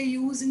that you may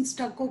use in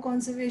stucco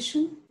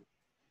conservation?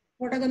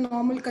 What are the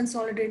normal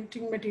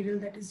consolidating material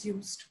that is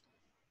used?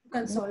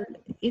 Well,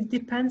 it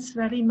depends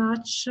very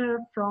much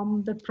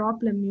from the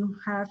problem you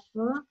have.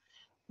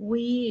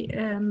 We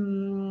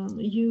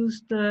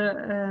used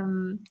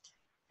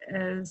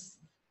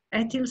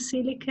ethyl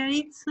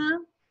silicates,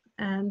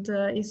 and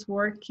is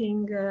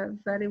working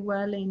very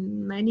well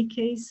in many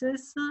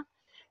cases,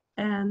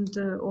 and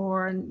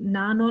or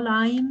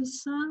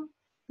nanolimes.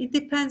 It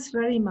depends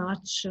very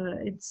much.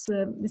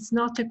 It's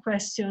not a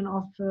question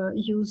of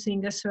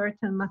using a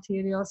certain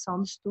materials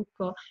on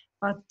stucco,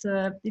 but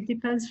it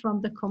depends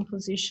from the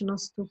composition of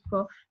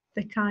stucco,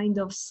 the kind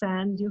of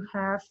sand you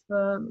have,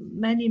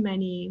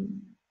 many,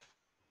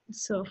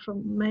 so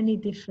from many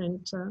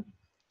different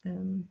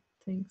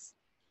things.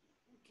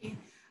 Okay.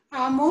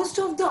 Most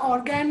of the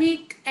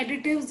organic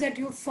additives that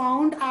you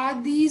found,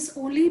 are these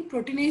only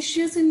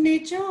proteinaceous in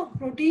nature,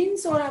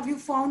 proteins, or have you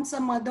found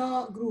some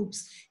other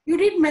groups? You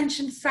did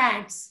mention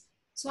fats.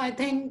 So I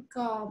think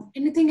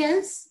anything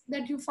else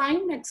that you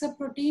find except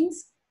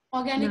proteins,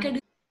 organic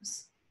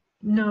additives?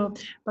 No,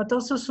 but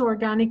also so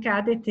organic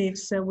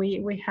additives,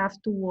 we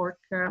have to work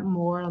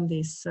more on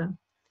this.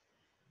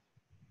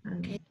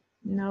 Okay.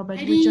 No, but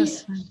we Any,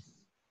 just...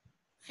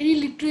 any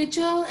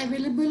literature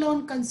available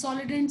on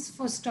consolidants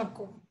for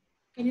stucco?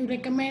 Can you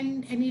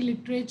recommend any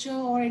literature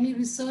or any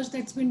research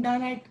that's been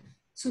done at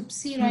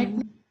SUPSI right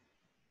now?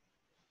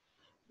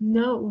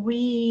 No,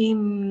 we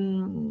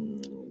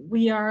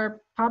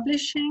are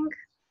publishing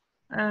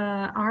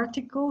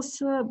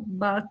articles,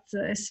 but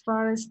as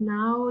far as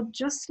now,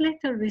 just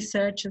little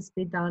research has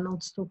been done on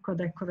stucco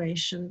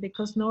decoration,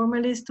 because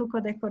normally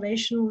stucco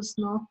decoration was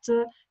not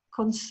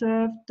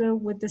conserved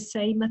with the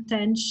same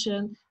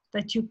attention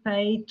that you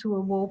pay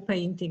to wall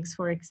paintings,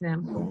 for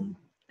example.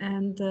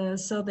 And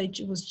so they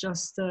was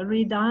just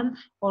redone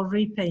or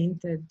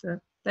repainted.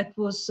 That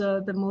was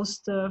the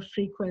most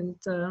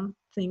frequent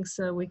things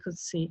we could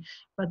see.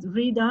 But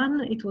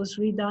redone, it was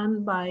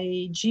redone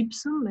by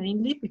gypsum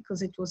mainly,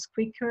 because it was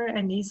quicker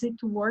and easy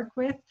to work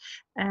with,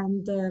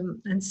 and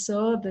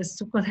so the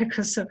stucco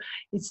decoration, so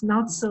it's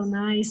not so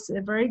nice. A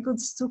very good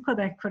stucco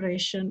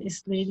decoration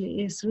is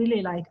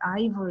really like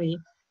ivory.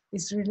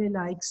 It's really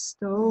like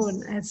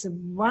stone. It's a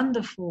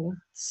wonderful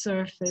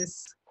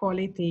surface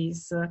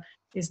qualities.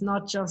 It's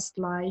not just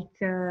like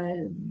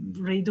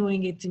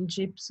redoing it in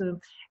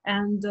gypsum.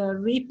 And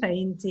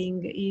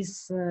repainting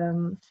is,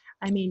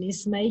 I mean,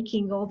 is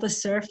making all the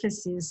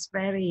surfaces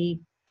very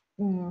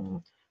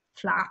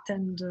flat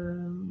and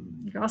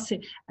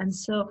glossy. And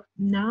so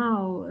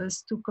now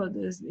stucco,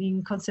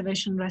 in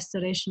conservation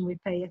restoration, we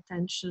pay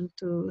attention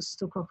to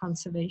stucco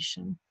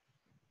conservation.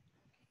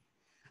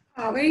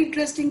 Very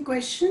interesting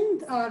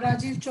question.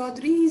 Rajiv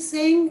Chaudhary is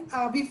saying,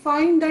 we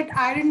find that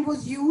iron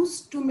was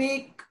used to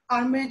make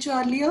armature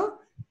earlier.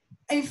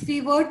 If we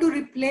were to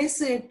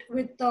replace it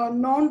with a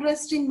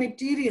non-rusting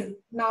material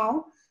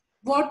now,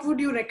 what would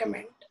you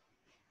recommend?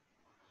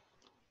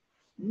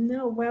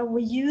 No, well,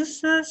 we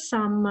use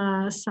some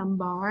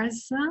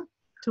bars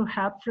to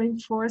help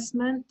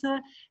reinforcement,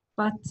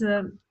 but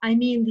I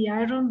mean, the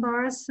iron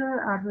bars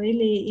are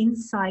really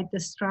inside the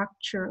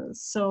structure,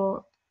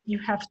 so you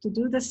have to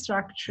do the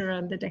structure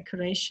and the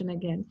decoration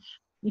again.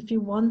 If you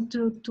want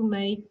to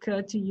make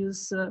to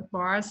use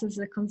bars as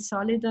a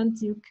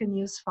consolidant, you can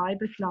use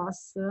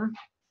fiberglass.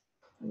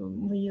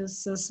 We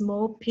use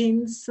small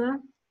pins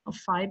of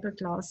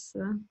fiberglass.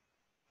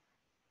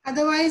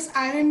 Otherwise,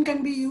 iron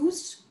can be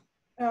used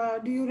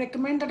Do you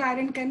recommend that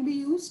iron can be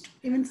used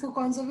even for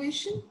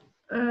conservation?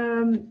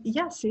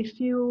 Yes, if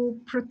you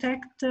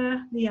protect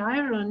the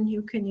iron,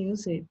 you can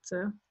use it,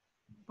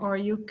 or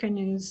you can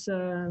use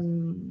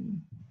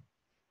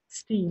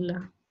steel.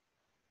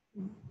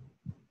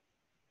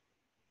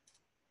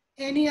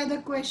 Any other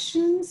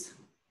questions?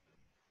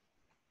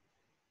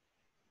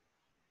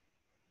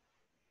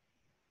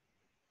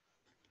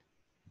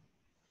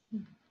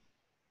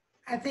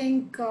 I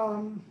think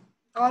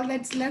all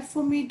that's left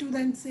for me to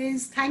then say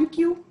is thank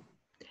you.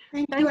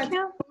 Thank you. I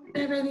don't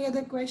have any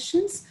other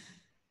questions.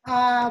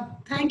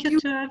 Thank you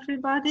to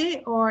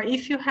everybody. Or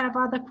if you have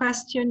other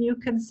questions, you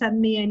can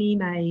send me an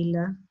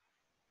email.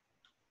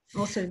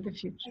 Also in the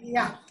future.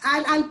 Yeah,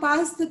 I'll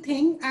pass the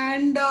thing.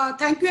 And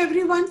thank you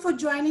everyone for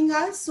joining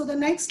us. So the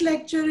next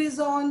lecture is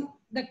on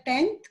the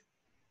 10th.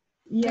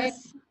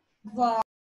 Yes.